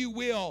house, if you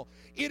will,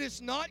 it is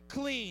not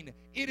clean.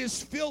 It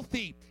is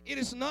filthy. It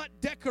is not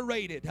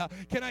decorated.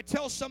 Can I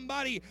tell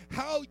somebody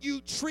how you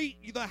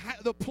treat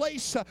the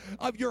place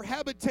of your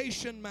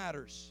habitation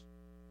matters?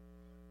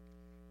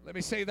 Let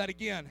me say that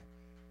again.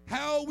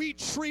 How we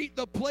treat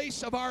the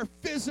place of our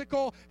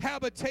physical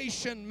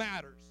habitation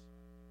matters.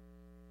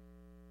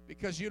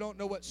 Because you don't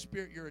know what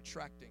spirit you're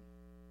attracting.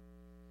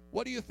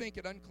 What do you think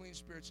an unclean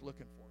spirit's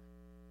looking for?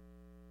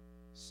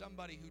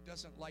 Somebody who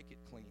doesn't like it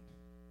clean.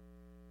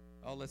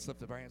 Oh, let's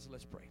lift up our hands and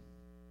let's pray.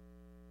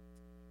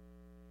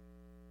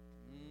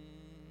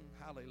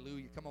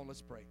 Hallelujah. Come on,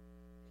 let's pray.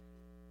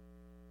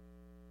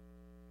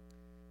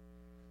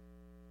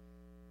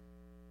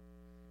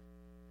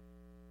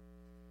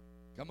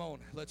 Come on,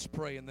 let's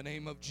pray in the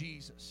name of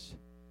Jesus.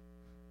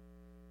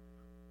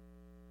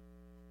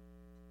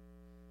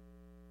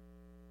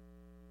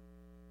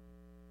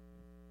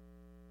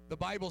 The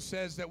Bible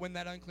says that when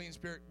that unclean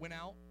spirit went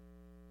out,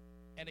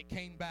 and it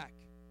came back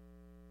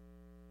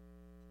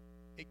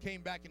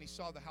and he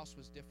saw the house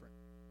was different.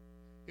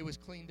 It was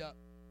cleaned up.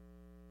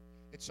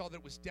 It saw that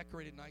it was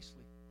decorated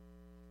nicely.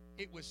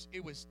 It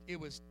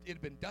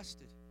had been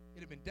dusted. It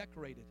had been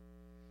decorated.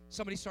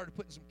 Somebody started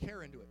putting some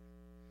care into it.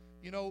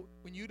 You know,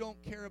 when you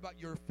don't care about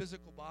your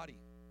physical body,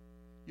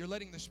 you're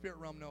letting the spirit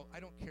realm know, I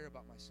don't care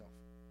about myself.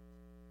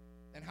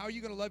 And how are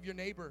you going to love your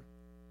neighbor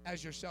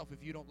as yourself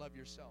if you don't love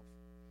yourself?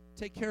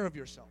 Take care of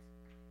yourself.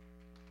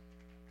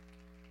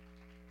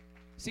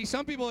 See,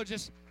 some people are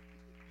just,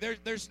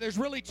 there's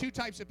really two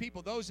types of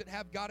people. Those that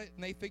have got it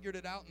and they figured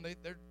it out, and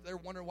they're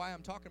wondering why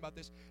I'm talking about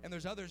this. And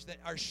there's others that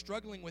are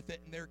struggling with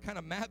it, and they're kind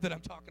of mad that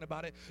I'm talking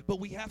about it. But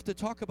we have to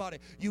talk about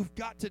it. You've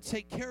got to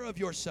take care of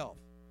yourself.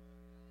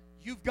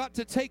 You've got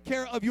to take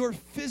care of your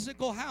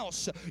physical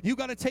house. You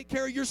got to take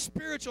care of your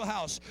spiritual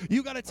house.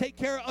 You got to take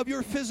care of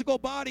your physical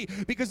body,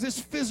 because this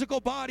physical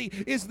body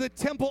is the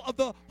temple of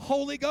the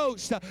Holy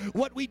Ghost.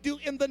 What we do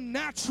in the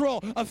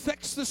natural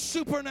affects the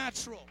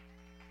supernatural.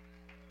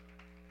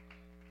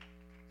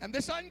 And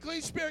this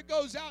unclean spirit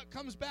goes out,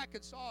 comes back,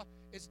 and saw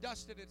it's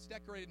dusted, it's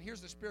decorated, and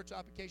here's the spiritual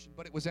application,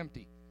 but it was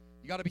empty.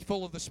 You got to be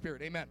full of the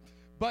Spirit. Amen.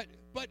 But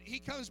he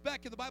comes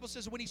back, and the Bible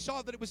says when he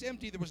saw that it was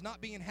empty, that was not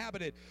being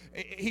inhabited,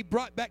 he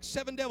brought back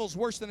 7 devils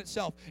worse than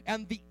itself.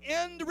 And the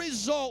end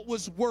result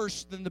was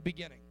worse than the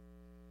beginning.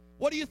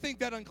 What do you think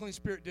that unclean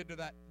spirit did to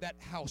that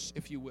house,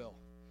 if you will?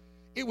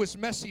 It was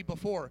messy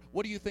before.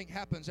 What do you think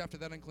happens after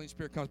that unclean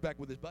spirit comes back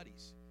with his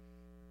buddies?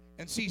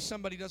 And see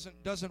somebody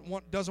doesn't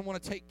want to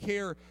take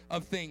care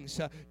of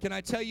things. Can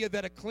I tell you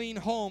that a clean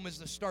home is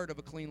the start of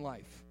a clean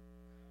life?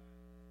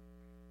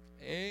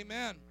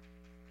 Amen.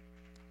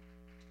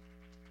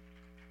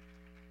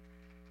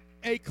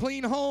 A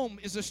clean home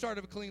is the start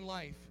of a clean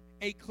life.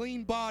 A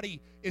clean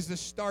body is the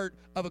start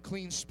of a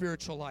clean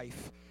spiritual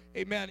life.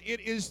 Amen. It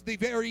is the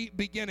very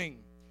beginning.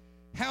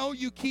 How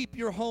you keep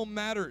your home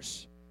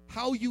matters.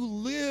 How you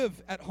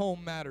live at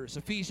home matters.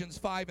 Ephesians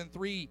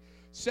 5:3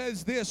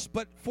 says this,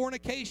 but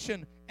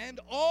fornication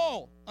and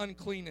all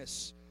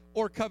uncleanness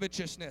or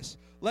covetousness,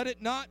 let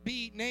it not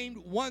be named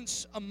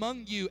once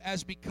among you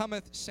as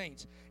becometh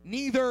saints.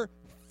 Neither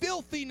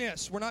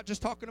filthiness, we're not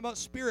just talking about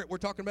spirit, we're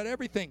talking about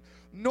everything,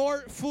 nor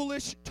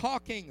foolish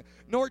talking,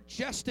 nor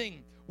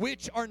jesting,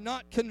 which are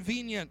not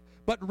convenient,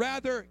 but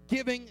rather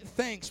giving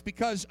thanks,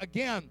 because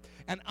again,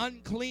 an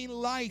unclean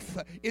life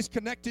is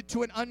connected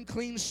to an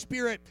unclean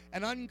spirit,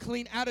 an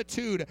unclean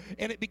attitude,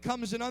 and it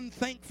becomes an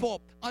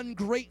unthankful,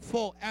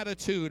 ungrateful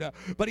attitude.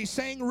 But he's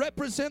saying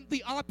represent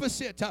the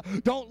opposite.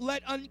 Don't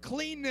let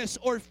uncleanness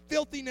or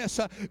filthiness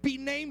be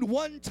named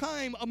one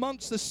time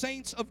amongst the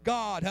saints of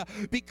God,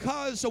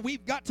 because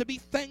we've got to be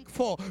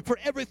thankful for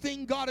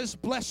everything God has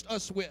blessed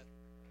us with.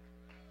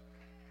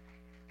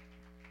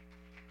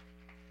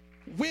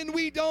 When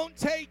we don't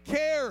take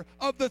care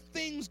of the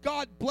things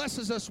God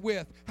blesses us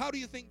with, how do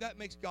you think that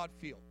makes God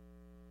feel?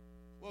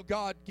 Well,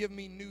 God, give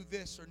me new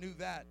this or new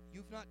that.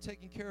 You've not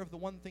taken care of the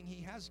one thing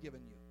He has given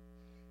you.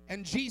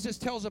 And Jesus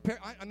tells a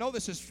parent, I know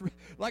this is,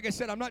 like I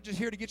said, I'm not just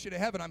here to get you to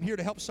heaven. I'm here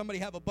to help somebody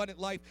have abundant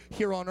life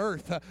here on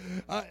earth.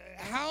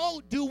 How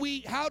do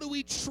we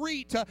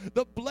treat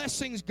the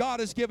blessings God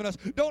has given us?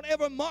 Don't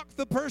ever mock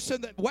the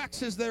person that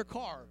waxes their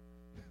car.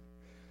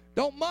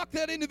 Don't mock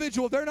that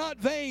individual. They're not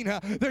vain.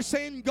 They're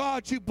saying,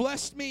 God, you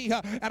blessed me,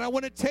 and I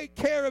want to take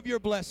care of your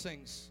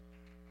blessings.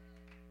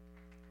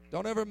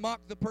 Don't ever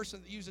mock the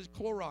person that uses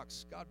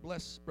Clorox. God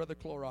bless Brother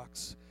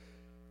Clorox.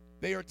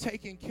 They are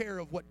taking care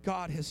of what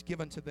God has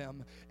given to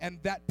them. And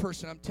that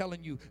person, I'm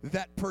telling you,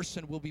 that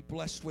person will be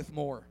blessed with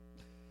more.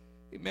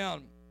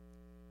 Amen.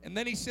 And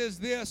then he says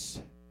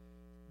this,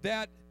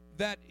 that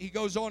he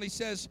goes on, he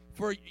says,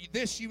 for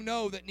this you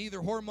know that neither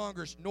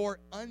whoremongers nor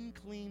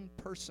unclean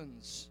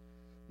persons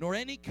nor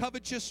any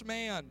covetous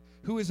man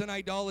who is an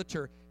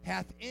idolater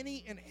hath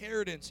any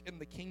inheritance in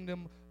the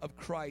kingdom of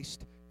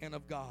Christ and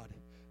of God.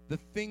 The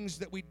things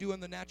that we do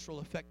in the natural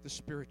affect the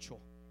spiritual.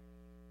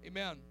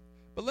 Amen.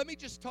 But let me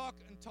just talk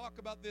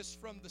about this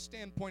from the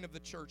standpoint of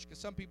the church, because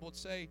some people would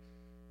say,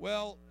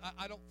 well,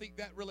 I don't think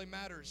that really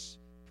matters.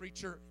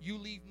 Preacher, you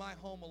leave my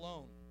home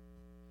alone.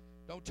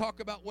 Don't talk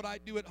about what I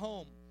do at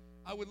home.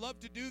 I would love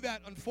to do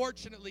that.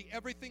 Unfortunately,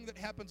 everything that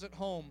happens at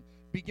home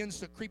begins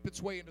to creep its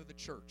way into the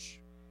church.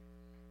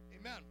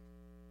 Amen.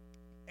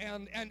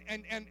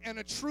 And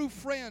a true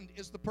friend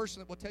is the person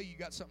that will tell you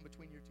got something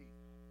between your teeth.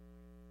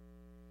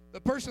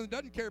 The person that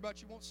doesn't care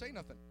about you won't say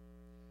nothing.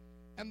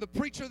 And the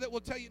preacher that will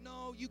tell you,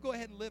 no, you go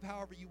ahead and live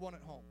however you want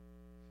at home,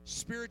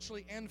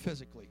 spiritually and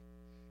physically,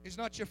 is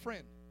not your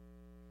friend.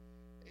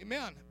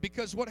 Amen.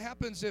 Because what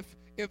happens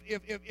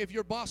if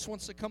your boss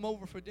wants to come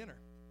over for dinner?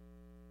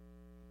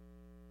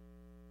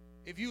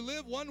 If you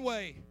live one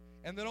way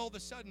and then all of a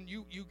sudden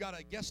you got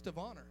a guest of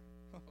honor,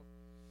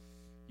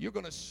 you're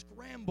going to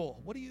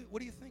scramble. What do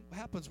you think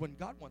happens when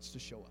God wants to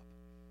show up?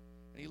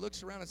 And he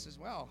looks around and says,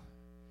 well,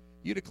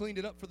 you'd have cleaned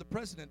it up for the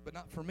president, but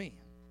not for me.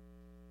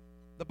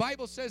 The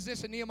Bible says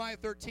this in Nehemiah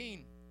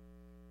 13,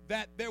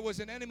 that there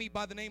was an enemy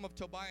by the name of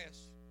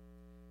Tobias.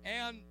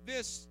 And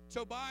this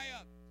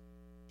Tobiah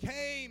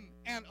came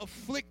and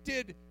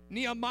afflicted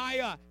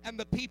Nehemiah and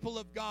the people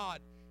of God.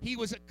 He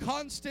was a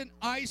constant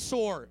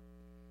eyesore.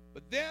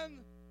 But then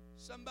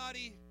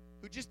somebody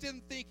who just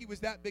didn't think he was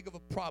that big of a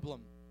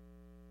problem,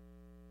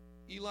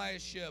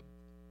 Eliashib,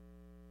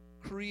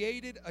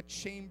 created a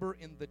chamber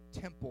in the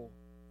temple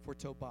for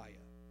Tobiah.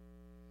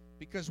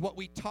 Because what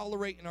we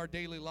tolerate in our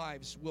daily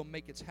lives will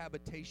make its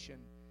habitation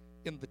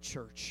in the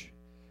church.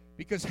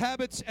 Because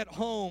habits at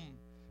home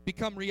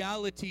become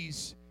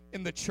realities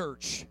in the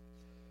church.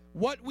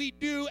 What we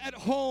do at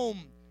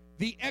home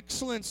the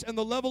excellence and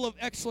the level of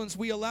excellence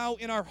we allow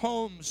in our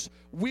homes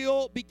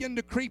will begin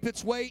to creep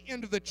its way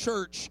into the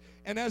church.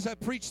 And as I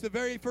preached the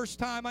very first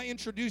time I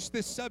introduced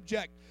this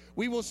subject,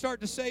 we will start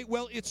to say,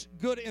 well, it's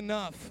good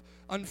enough.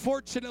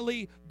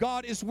 Unfortunately,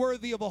 God is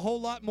worthy of a whole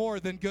lot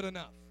more than good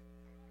enough.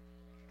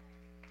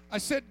 I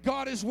said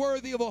God is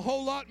worthy of a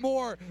whole lot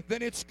more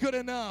than it's good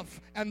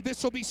enough, and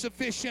this will be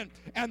sufficient,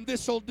 and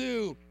this will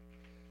do.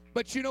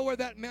 But you know where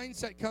that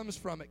mindset comes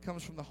from? It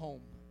comes from the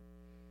home.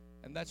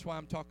 And that's why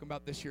I'm talking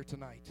about this here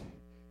tonight.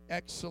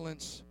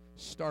 Excellence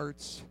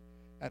starts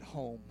at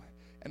home.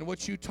 And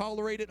what you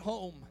tolerate at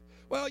home,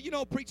 well, you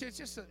know, preacher, it's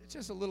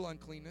just a little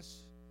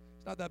uncleanness.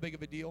 It's not that big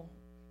of a deal.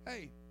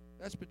 Hey,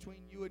 that's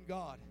between you and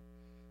God.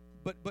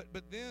 But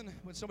then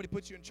when somebody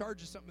puts you in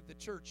charge of something at the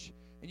church,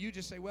 and you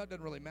just say, well, it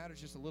doesn't really matter,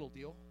 it's just a little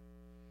deal.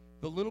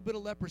 The little bit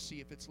of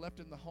leprosy, if it's left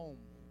in the home,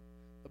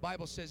 the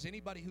Bible says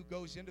anybody who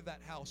goes into that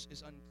house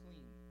is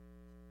unclean.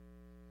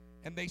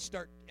 And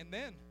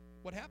then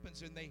what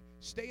happens? And they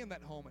stay in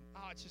that home, and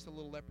it's just a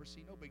little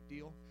leprosy, no big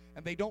deal.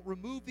 And they don't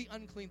remove the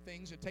unclean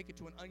things and take it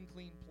to an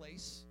unclean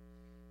place.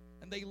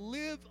 And they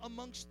live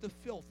amongst the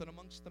filth and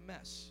amongst the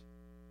mess.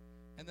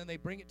 And then they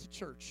bring it to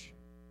church.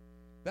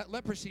 That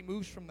leprosy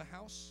moves from the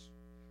house,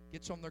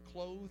 gets on their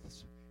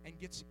clothes, and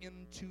gets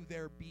into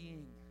their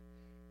being.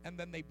 And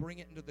then they bring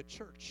it into the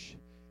church.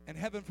 And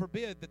heaven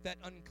forbid that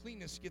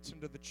uncleanness gets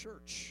into the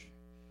church.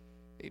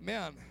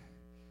 Amen.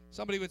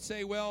 Somebody would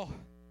say, well,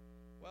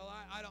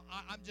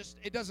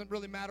 it doesn't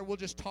really matter. We'll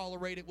just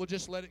tolerate it. We'll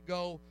just let it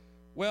go.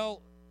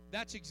 Well,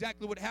 that's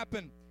exactly what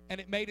happened.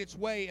 And it made its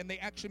way, and they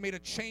actually made a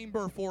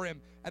chamber for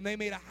him, and they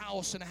made a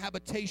house and a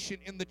habitation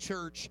in the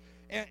church.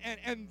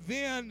 And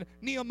then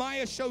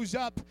Nehemiah shows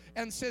up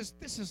and says,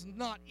 this is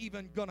not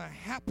even going to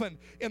happen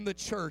in the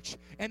church.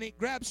 And he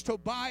grabs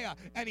Tobiah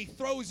and he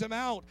throws him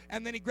out.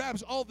 And then he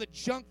grabs all the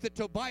junk that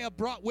Tobiah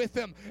brought with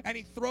him and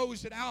he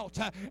throws it out.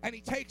 And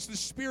he takes the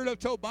spirit of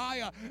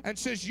Tobiah and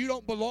says, you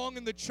don't belong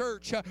in the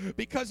church.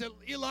 Because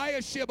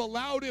Eliashib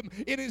allowed him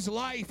in his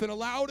life and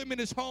allowed him in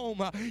his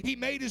home. He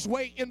made his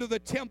way into the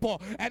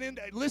temple. And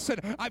listen,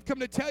 I've come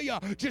to tell you,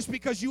 just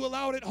because you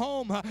allowed it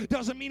home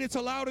doesn't mean it's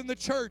allowed in the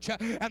church.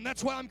 And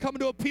that's why I'm coming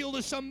to appeal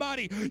to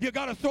somebody. You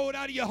got to throw it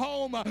out of your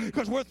home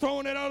because we're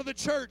throwing it out of the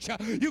church.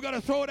 You got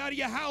to throw it out of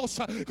your house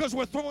because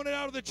we're throwing it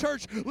out of the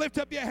church. Lift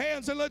up your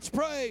hands and let's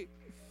pray.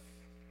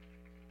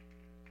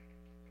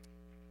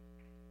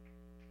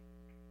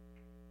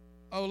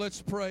 Oh,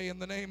 let's pray in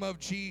the name of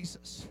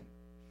Jesus.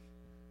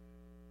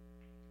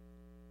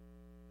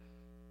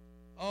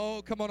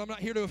 Oh, come on. I'm not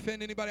here to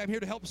offend anybody. I'm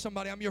here to help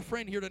somebody. I'm your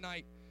friend here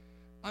tonight.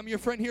 I'm your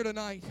friend here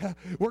tonight.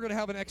 We're going to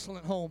have an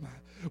excellent home.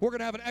 We're going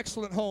to have an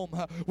excellent home.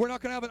 We're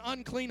not going to have an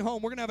unclean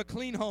home. We're going to have a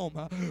clean home.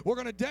 We're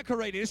going to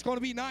decorate it. It's going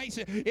to be nice.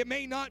 It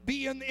may not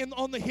be on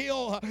the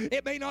hill.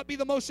 It may not be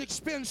the most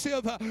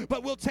expensive,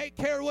 but we'll take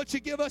care of what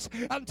you give us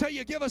until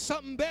you give us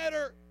something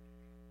better.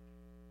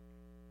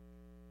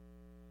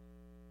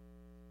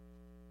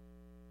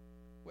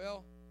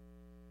 Well,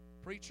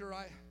 preacher,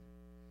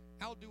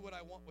 I'll do what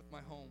I want with my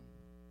home.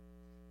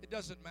 It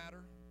doesn't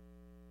matter.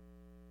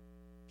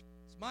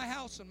 My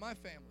house and my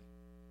family.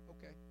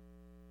 Okay.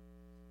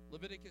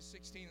 Leviticus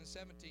 16 and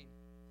 17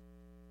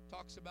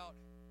 talks about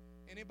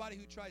anybody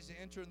who tries to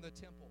enter in the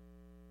temple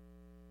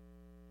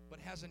but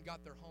hasn't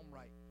got their home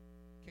right,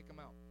 kick them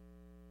out.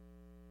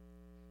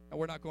 Now,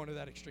 we're not going to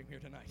that extreme here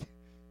tonight.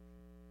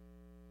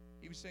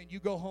 He was saying, you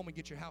go home and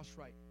get your house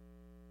right.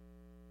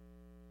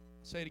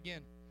 I'll say it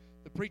again.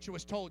 The preacher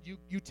was told,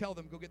 you tell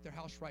them, go get their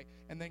house right,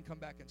 and then come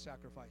back and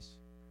sacrifice.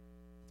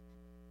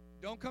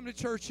 Don't come to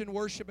church and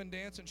worship and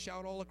dance and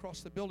shout all across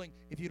the building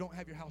if you don't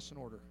have your house in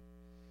order.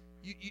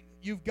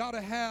 You've got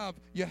to have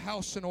your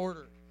house in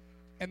order.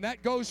 And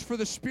that goes for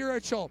the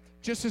spiritual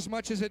just as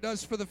much as it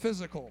does for the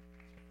physical.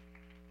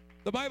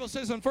 The Bible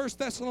says in 1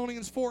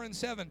 Thessalonians 4 and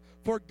 7,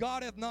 for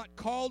God hath not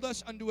called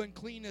us unto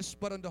uncleanness,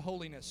 but unto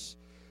holiness.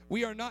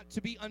 We are not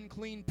to be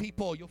unclean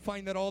people. You'll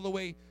find that all the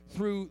way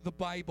through the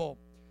Bible.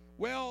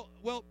 Well,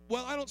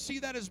 I don't see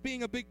that as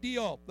being a big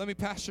deal. Let me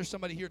pastor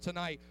somebody here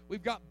tonight.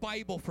 We've got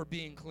Bible for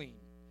being clean.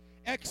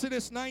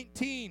 Exodus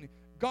 19,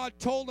 God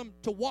told them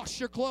to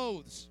wash your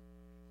clothes.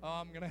 Oh,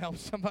 I'm going to help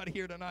somebody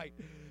here tonight.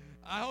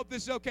 I hope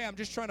this is okay. I'm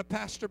just trying to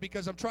pastor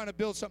because I'm trying to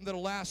build something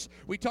that'll last.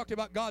 We talked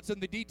about God's in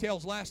the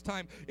details last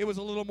time. It was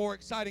a little more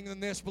exciting than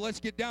this, but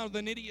let's get down to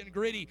the nitty and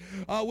gritty.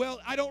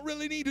 Well, I don't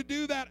really need to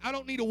do that. I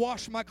don't need to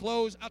wash my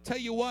clothes. I'll tell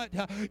you what,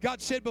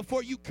 God said,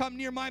 before you come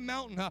near my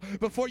mountain,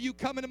 before you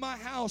come into my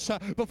house,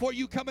 before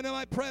you come into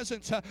my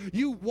presence,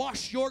 you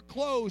wash your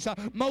clothes.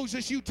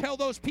 Moses, you tell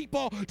those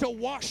people to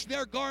wash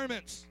their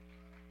garments.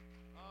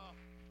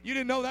 You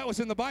didn't know that was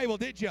in the Bible,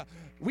 did you?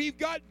 We've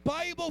got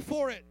Bible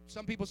for it.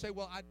 Some people say,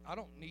 well, I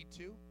don't need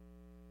to.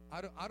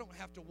 I don't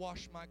have to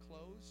wash my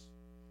clothes.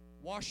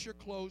 Wash your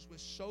clothes with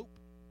soap.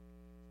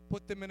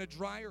 Put them in a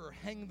dryer or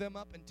hang them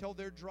up until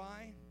they're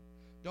dry.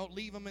 Don't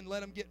leave them and let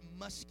them get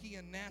musky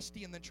and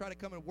nasty and then try to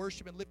come and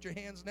worship and lift your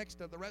hands next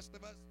to the rest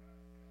of us.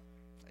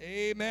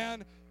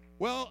 Amen.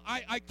 Well,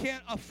 I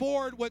can't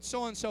afford what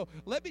so-and-so.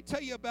 Let me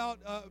tell you about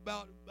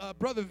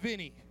Brother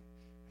Vinny.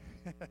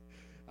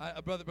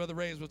 Brother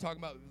Reyes was talking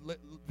about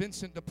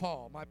Vincent de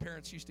Paul. My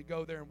parents used to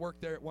go there and work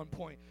there at one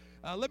point.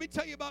 Let me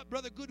tell you about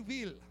Brother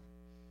Goodville.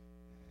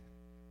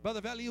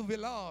 Brother Value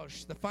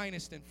Village, the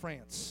finest in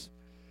France.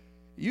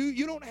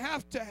 You don't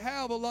have to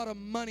have a lot of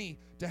money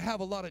to have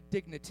a lot of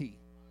dignity.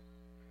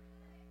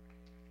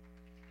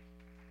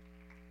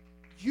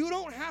 You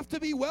don't have to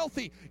be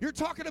wealthy. You're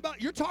talking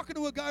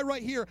to a guy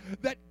right here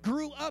that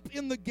grew up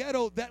in the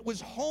ghetto, that was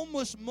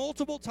homeless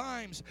multiple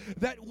times,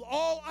 that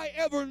all I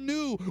ever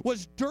knew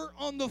was dirt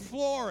on the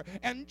floor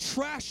and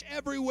trash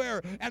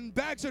everywhere, and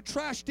bags of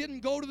trash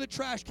didn't go to the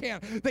trash can.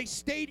 They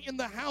stayed in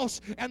the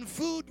house, and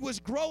food was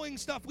growing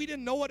stuff. We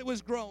didn't know what it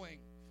was growing.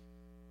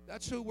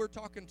 That's who we're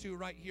talking to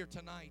right here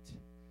tonight.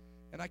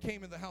 And I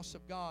came in the house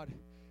of God,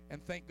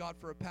 and thank God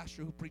for a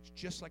pastor who preached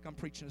just like I'm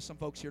preaching to some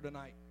folks here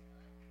tonight.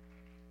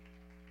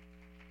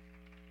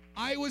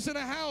 I was in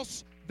a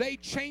house, they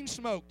chain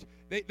smoked.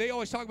 They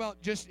always talk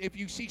about just if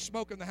you see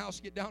smoke in the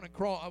house, get down and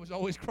crawl. I was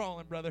always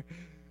crawling, brother.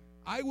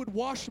 I would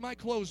wash my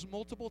clothes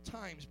multiple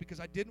times because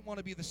I didn't want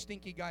to be the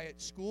stinky guy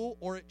at school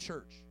or at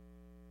church.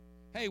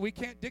 Hey, we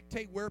can't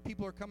dictate where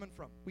people are coming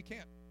from. We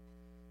can't.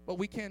 But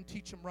we can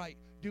teach them right.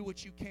 Do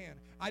what you can.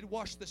 I'd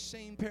wash the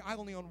same pair. I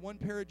only owned one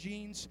pair of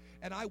jeans,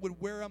 and I would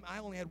wear them. I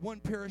only had one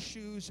pair of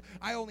shoes.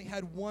 I only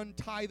had one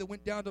tie that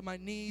went down to my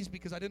knees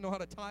because I didn't know how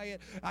to tie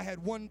it. I had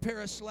one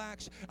pair of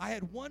slacks. I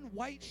had one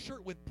white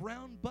shirt with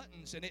brown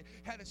buttons, and it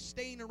had a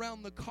stain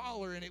around the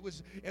collar, and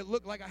it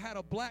looked like I had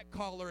a black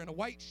collar and a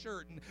white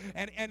shirt,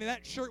 and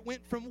that shirt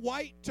went from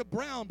white to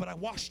brown, but I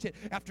washed it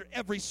after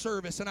every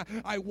service, and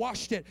I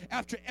washed it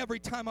after every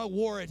time I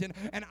wore it,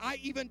 and I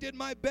even did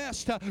my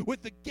best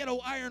with the ghetto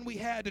iron we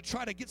had to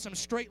try to get some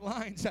straight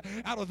lines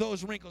out of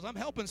those wrinkles. I'm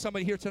helping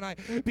somebody here tonight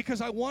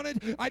because I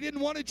didn't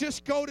want to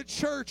just go to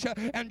church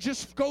and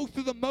just go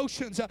through the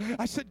motions.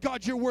 I said,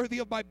 God, you're worthy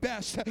of my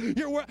best.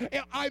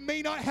 I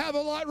may not have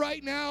a lot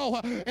right now,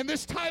 and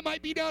this tie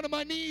might be down to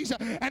my knees,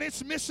 and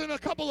it's missing a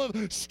couple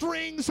of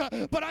strings,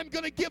 but I'm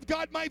going to give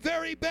God my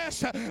very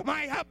best.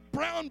 I have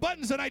brown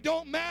buttons and I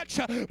don't match,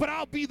 but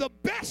I'll be the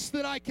best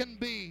that I can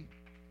be.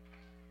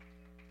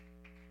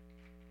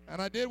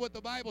 And I did what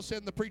the Bible said,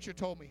 and the preacher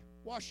told me.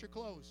 Wash your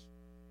clothes.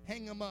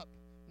 Hang them up.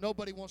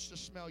 Nobody wants to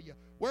smell you.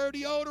 Wear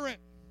deodorant.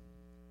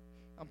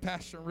 I'm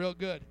pastoring real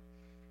good.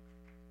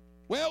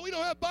 Well, we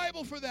don't have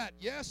Bible for that.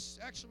 Yes,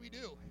 actually we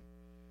do.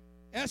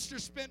 Esther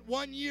spent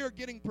 1 year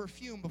getting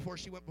perfume before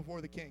she went before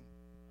the king.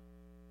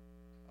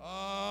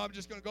 Oh, I'm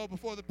just going to go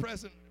before the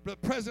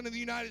president of the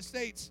United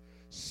States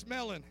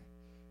smelling.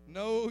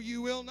 No,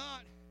 you will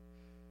not.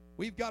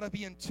 We've got to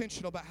be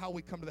intentional about how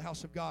we come to the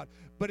house of God.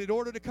 But in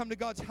order to come to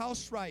God's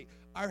house right,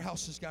 our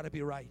house has got to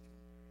be right.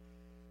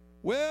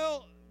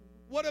 Well,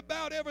 what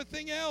about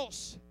everything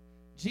else?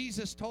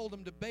 Jesus told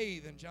them to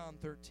bathe in John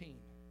 13.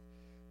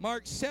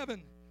 Mark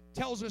 7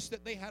 tells us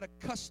that they had a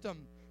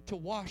custom to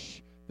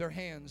wash their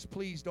hands.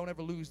 Please don't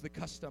ever lose the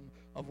custom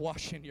of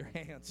washing your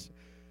hands.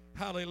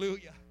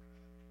 Hallelujah.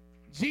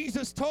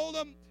 Jesus told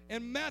them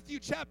in Matthew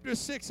chapter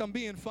 6, I'm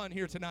being fun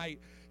here tonight.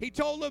 He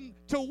told them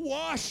to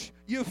wash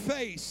your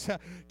face.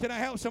 Can I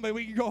help somebody?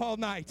 We can go all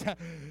night.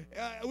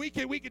 We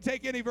can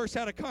take any verse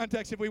out of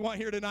context if we want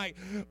here tonight.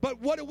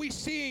 But what are we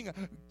seeing?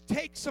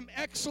 Take some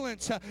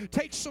excellence.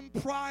 Take some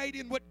pride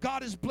in what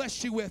God has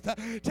blessed you with.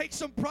 Take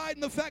some pride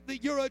in the fact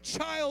that you're a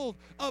child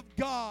of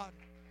God.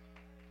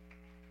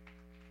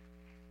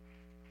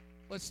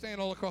 Let's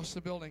stand all across the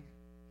building.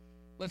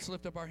 Let's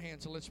lift up our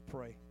hands and let's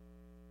pray.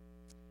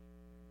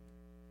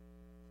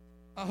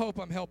 I hope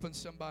I'm helping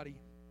somebody.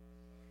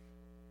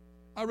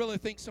 I really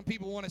think some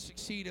people want to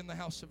succeed in the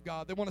house of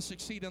God. They want to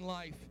succeed in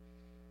life.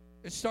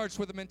 It starts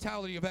with a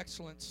mentality of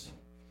excellence.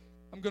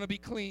 I'm going to be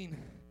clean.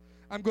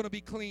 I'm going to be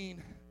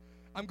clean.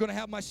 I'm going to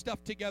have my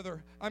stuff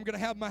together. I'm going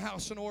to have my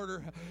house in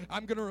order.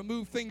 I'm going to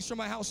remove things from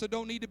my house that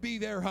don't need to be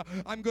there.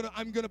 I'm going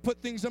to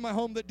put things in my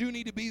home that do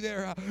need to be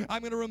there. I'm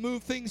going to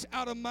remove things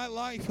out of my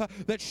life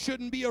that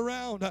shouldn't be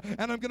around.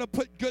 And I'm going to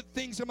put good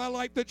things in my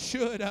life that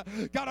should.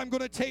 God, I'm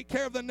going to take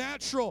care of the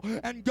natural.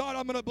 And God,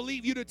 I'm going to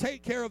believe you to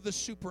take care of the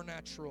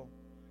supernatural.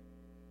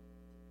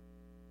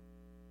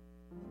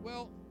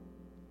 Well,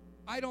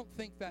 I don't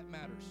think that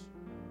matters.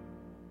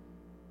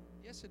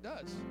 Yes, it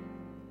does.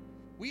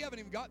 We haven't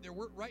even got there.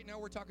 Right now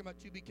we're talking about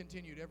to be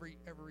continued every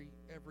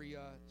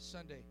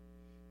Sunday.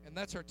 And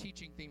that's our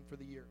teaching theme for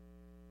the year.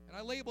 And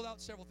I labeled out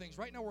several things.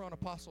 Right now we're on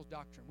Apostles'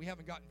 Doctrine. We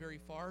haven't gotten very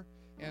far.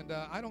 And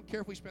I don't care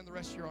if we spend the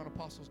rest of the year on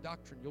Apostles'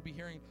 Doctrine. You'll be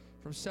hearing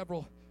from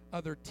several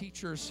other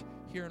teachers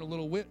here in a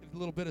little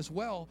bit as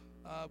well.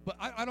 But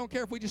I don't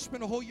care if we just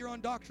spend a whole year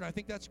on doctrine. I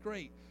think that's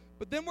great.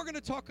 But then we're going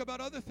to talk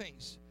about other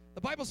things.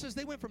 The Bible says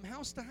they went from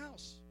house to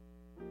house.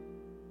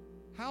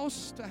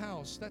 House to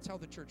house. That's how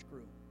the church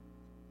grew.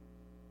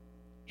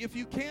 If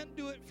you can't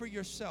do it for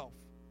yourself,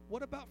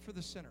 what about for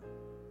the sinner?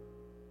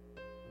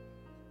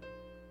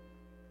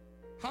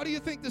 How do you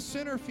think the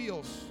sinner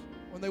feels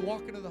when they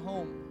walk into the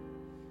home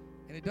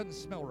and it doesn't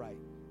smell right?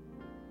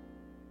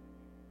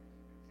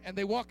 And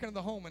they walk into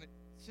the home and it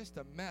It's just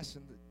a mess,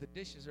 and the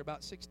dishes are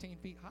about 16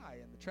 feet high,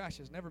 and the trash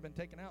has never been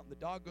taken out, and the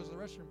dog goes to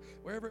the restroom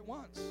wherever it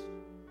wants.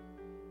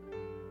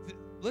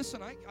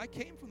 Listen, I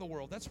came from the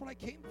world. That's what I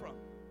came from.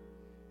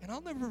 And I'll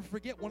never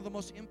forget one of the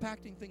most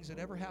impacting things that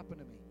ever happened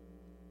to me.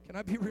 Can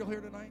I be real here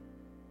tonight?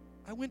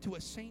 I went to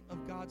a saint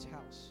of God's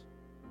house,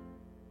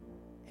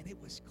 and it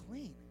was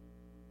clean.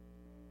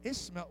 It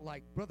smelled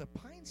like Brother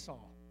Pine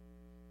Sol.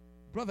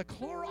 Brother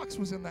Clorox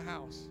was in the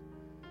house.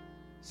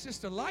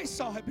 Sister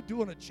Lysol had been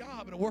doing a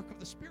job and a work of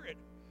the Spirit.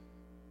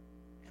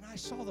 And I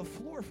saw the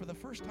floor for the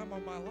first time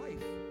in my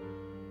life.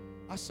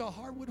 I saw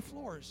hardwood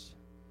floors.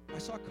 I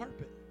saw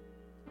carpet.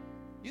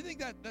 You think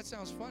that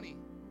sounds funny,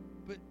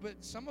 but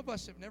some of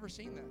us have never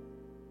seen that.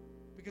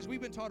 Because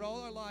we've been taught all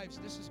our lives,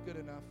 this is good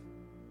enough.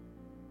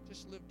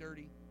 Just live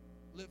dirty,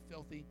 live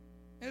filthy.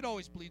 And it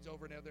always bleeds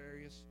over in other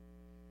areas.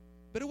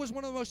 But it was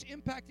one of the most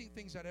impacting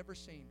things I'd ever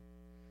seen.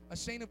 A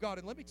saint of God.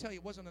 And let me tell you,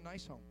 it wasn't a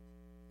nice home.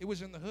 It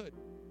was in the hood.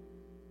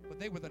 But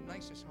they were the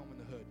nicest home in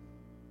the hood.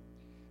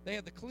 They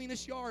had the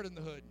cleanest yard in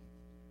the hood.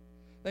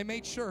 They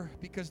made sure,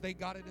 because they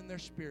got it in their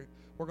spirit,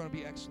 we're going to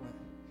be excellent.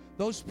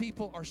 Those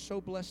people are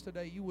so blessed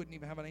today, you wouldn't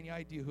even have any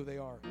idea who they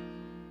are.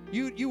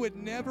 You would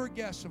never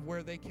guess of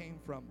where they came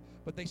from.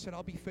 But they said,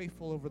 I'll be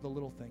faithful over the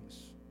little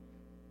things.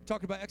 We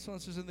talked about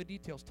excellences in the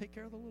details. Take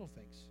care of the little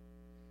things.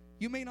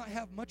 You may not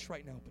have much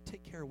right now, but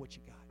take care of what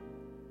you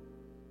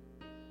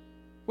got.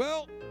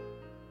 Well,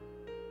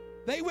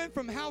 they went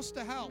from house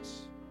to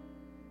house.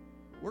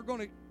 We're going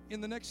to,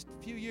 in the next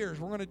few years,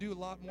 we're going to do a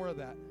lot more of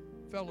that.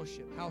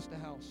 Fellowship, house to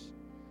house.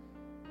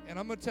 And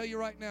I'm going to tell you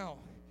right now,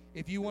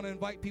 if you want to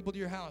invite people to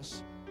your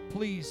house,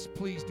 please,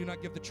 please do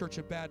not give the church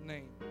a bad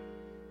name.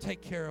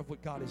 Take care of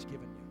what God has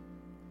given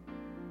you.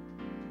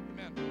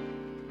 Amen.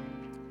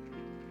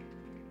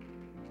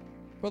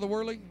 Brother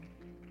Worley,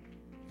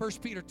 1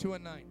 Peter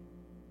 2:9.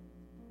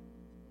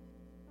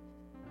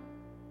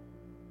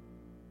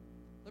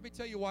 Let me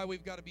tell you why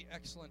we've got to be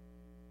excellent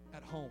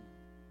at home,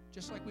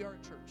 just like we are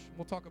at church.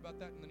 We'll talk about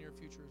that in the near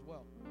future as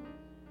well.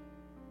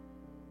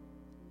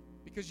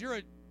 Because you're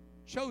a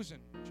chosen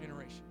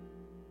generation,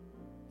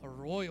 a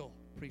royal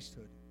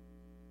priesthood,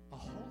 a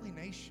holy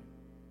nation,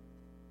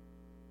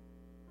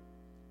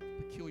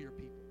 peculiar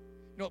people.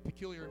 You know what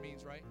peculiar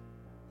means, right?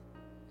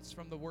 It's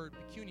from the word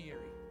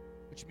pecuniary,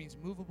 which means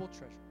movable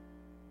treasure.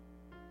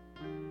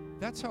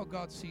 That's how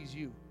God sees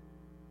you.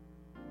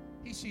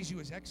 He sees you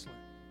as excellent.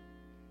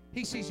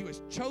 He sees you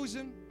as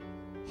chosen,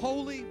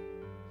 holy,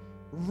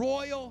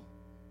 royal,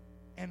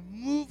 and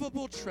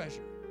movable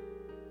treasure.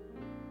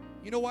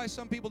 You know why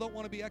some people don't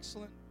want to be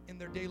excellent in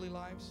their daily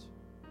lives?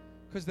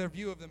 Because their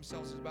view of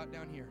themselves is about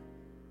down here.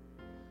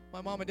 My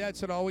mom and dad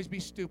said, I'll always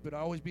be stupid.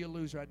 I'll always be a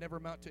loser. I'd never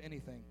amount to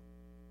anything.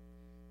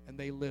 And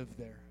they live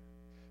there.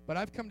 But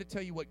I've come to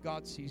tell you what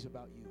God sees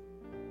about you.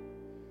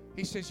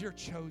 He says, you're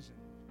chosen.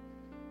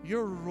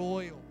 You're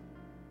royal.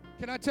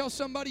 Can I tell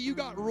somebody you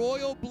got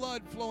royal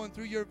blood flowing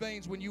through your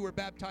veins when you were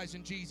baptized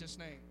in Jesus'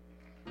 name?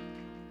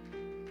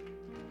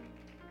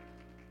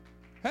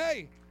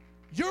 Hey,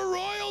 you're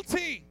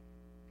royalty.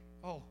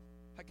 Oh,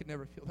 I could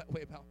never feel that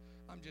way about,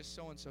 I'm just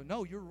so-and-so.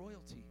 No, you're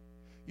royalty.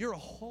 You're a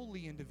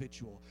holy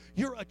individual.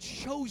 You're a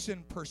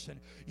chosen person.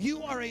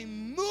 You are a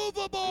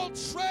movable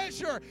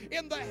treasure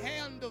in the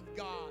hand of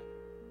God.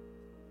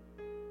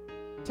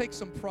 Take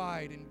some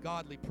pride in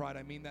godly pride.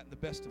 I mean that in the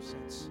best of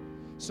sense.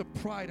 Some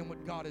pride in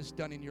what God has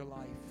done in your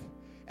life.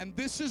 And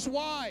this is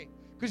why.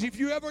 Because if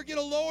you ever get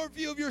a lower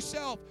view of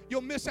yourself,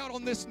 you'll miss out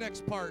on this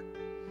next part.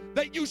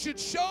 That you should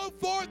show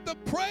forth the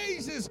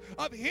praises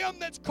of Him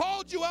that's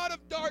called you out of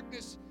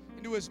darkness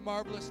into His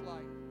marvelous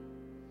light.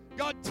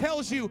 God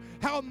tells you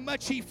how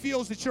much He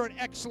feels that you're an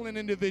excellent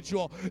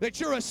individual, that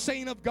you're a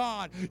saint of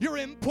God, you're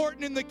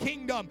important in the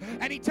kingdom,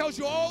 and He tells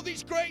you all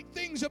these great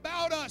things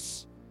about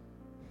us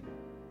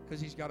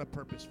because He's got a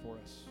purpose for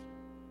us.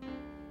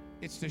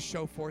 It's to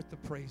show forth the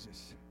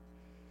praises.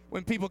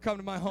 When people come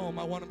to my home,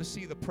 I want them to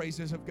see the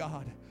praises of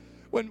God.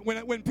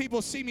 When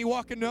people see me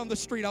walking down the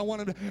street, I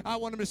want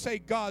them to say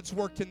God's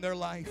worked in their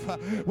life.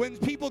 When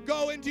people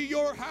go into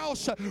your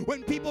house,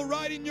 when people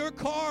ride in your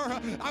car,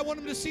 I want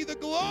them to see the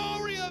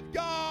glory of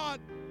God.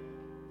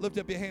 Lift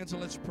up your hands and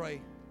let's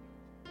pray.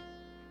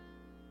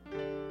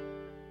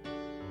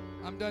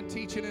 I'm done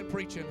teaching and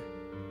preaching.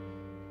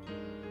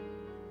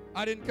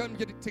 I didn't come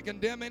to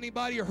condemn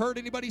anybody or hurt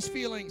anybody's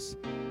feelings.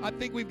 I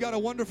think we've got a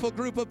wonderful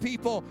group of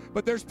people,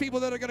 but there's people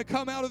that are going to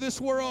come out of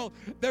this world.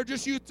 They're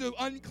just used to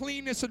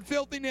uncleanness and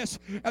filthiness,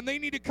 and they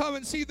need to come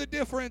and see the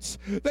difference.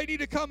 They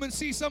need to come and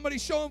see somebody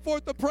showing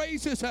forth the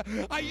praises.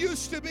 I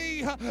used to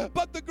be,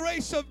 but the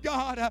grace of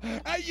God.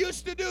 I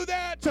used to do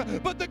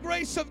that, but the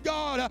grace of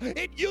God.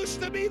 It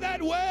used to be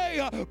that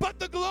way, but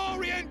the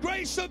glory and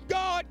grace of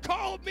God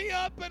called me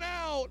up and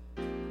out.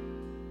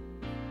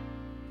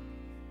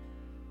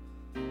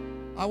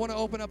 I want to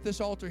open up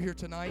this altar here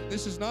tonight.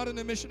 This is not an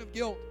admission of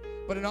guilt,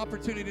 but an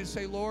opportunity to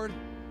say, Lord,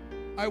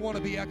 I want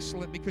to be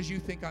excellent because you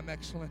think I'm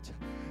excellent.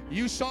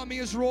 You saw me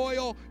as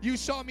royal. You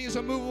saw me as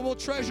a movable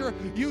treasure.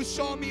 You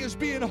saw me as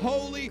being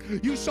holy.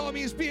 You saw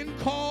me as being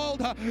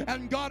called.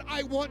 And God,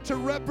 I want to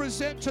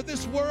represent to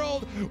this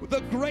world the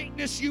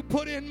greatness you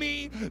put in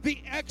me,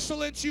 the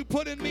excellence you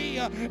put in me.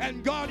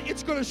 And God,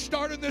 it's going to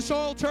start in this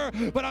altar,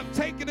 but I'm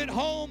taking it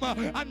home.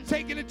 I'm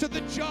taking it to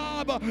the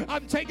job.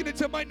 I'm taking it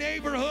to my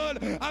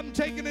neighborhood. I'm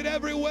taking it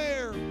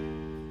everywhere.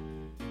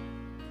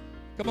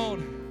 Come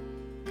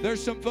on.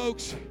 There's some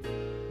folks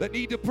that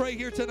need to pray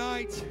here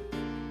tonight.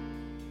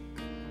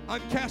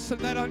 I'm casting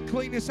that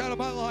uncleanness out of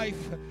my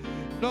life.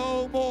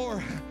 No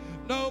more.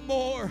 No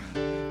more.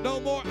 No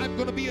more. I'm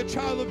going to be a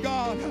child of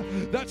God.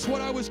 That's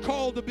what I was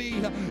called to be.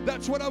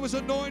 That's what I was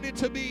anointed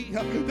to be.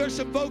 There's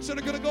some folks that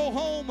are going to go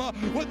home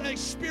with a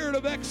spirit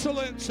of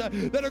excellence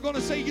that are going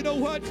to say, you know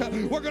what?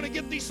 We're going to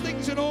get these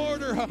things in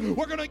order.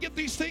 We're going to get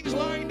these things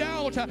lined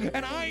out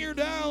and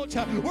ironed out.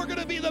 We're going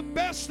to be the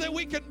best that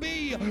we can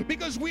be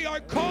because we are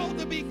called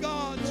to be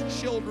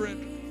God's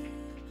children.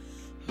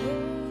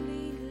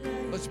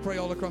 Let's pray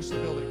all across the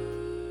building.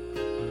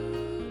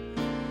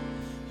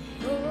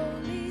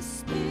 Holy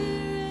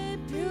Spirit,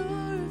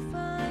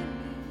 purify me,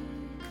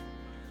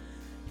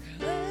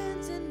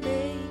 cleanse and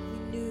make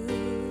me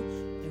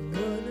new.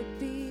 I want to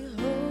be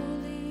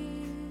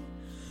holy,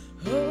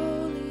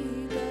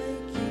 holy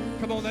like you.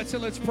 Come on, that's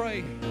it. Let's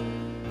pray.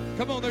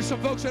 Come on, there's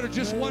some folks that are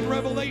just one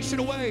revelation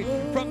away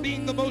from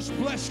being the most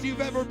blessed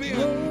you've ever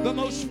been, the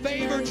most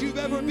favored you've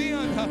ever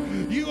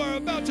been. You are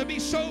about to be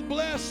so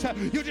blessed.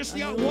 You just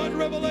got one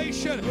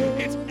revelation.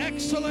 It's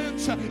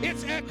excellence.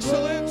 It's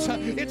excellence.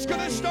 It's going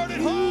to start at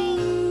home.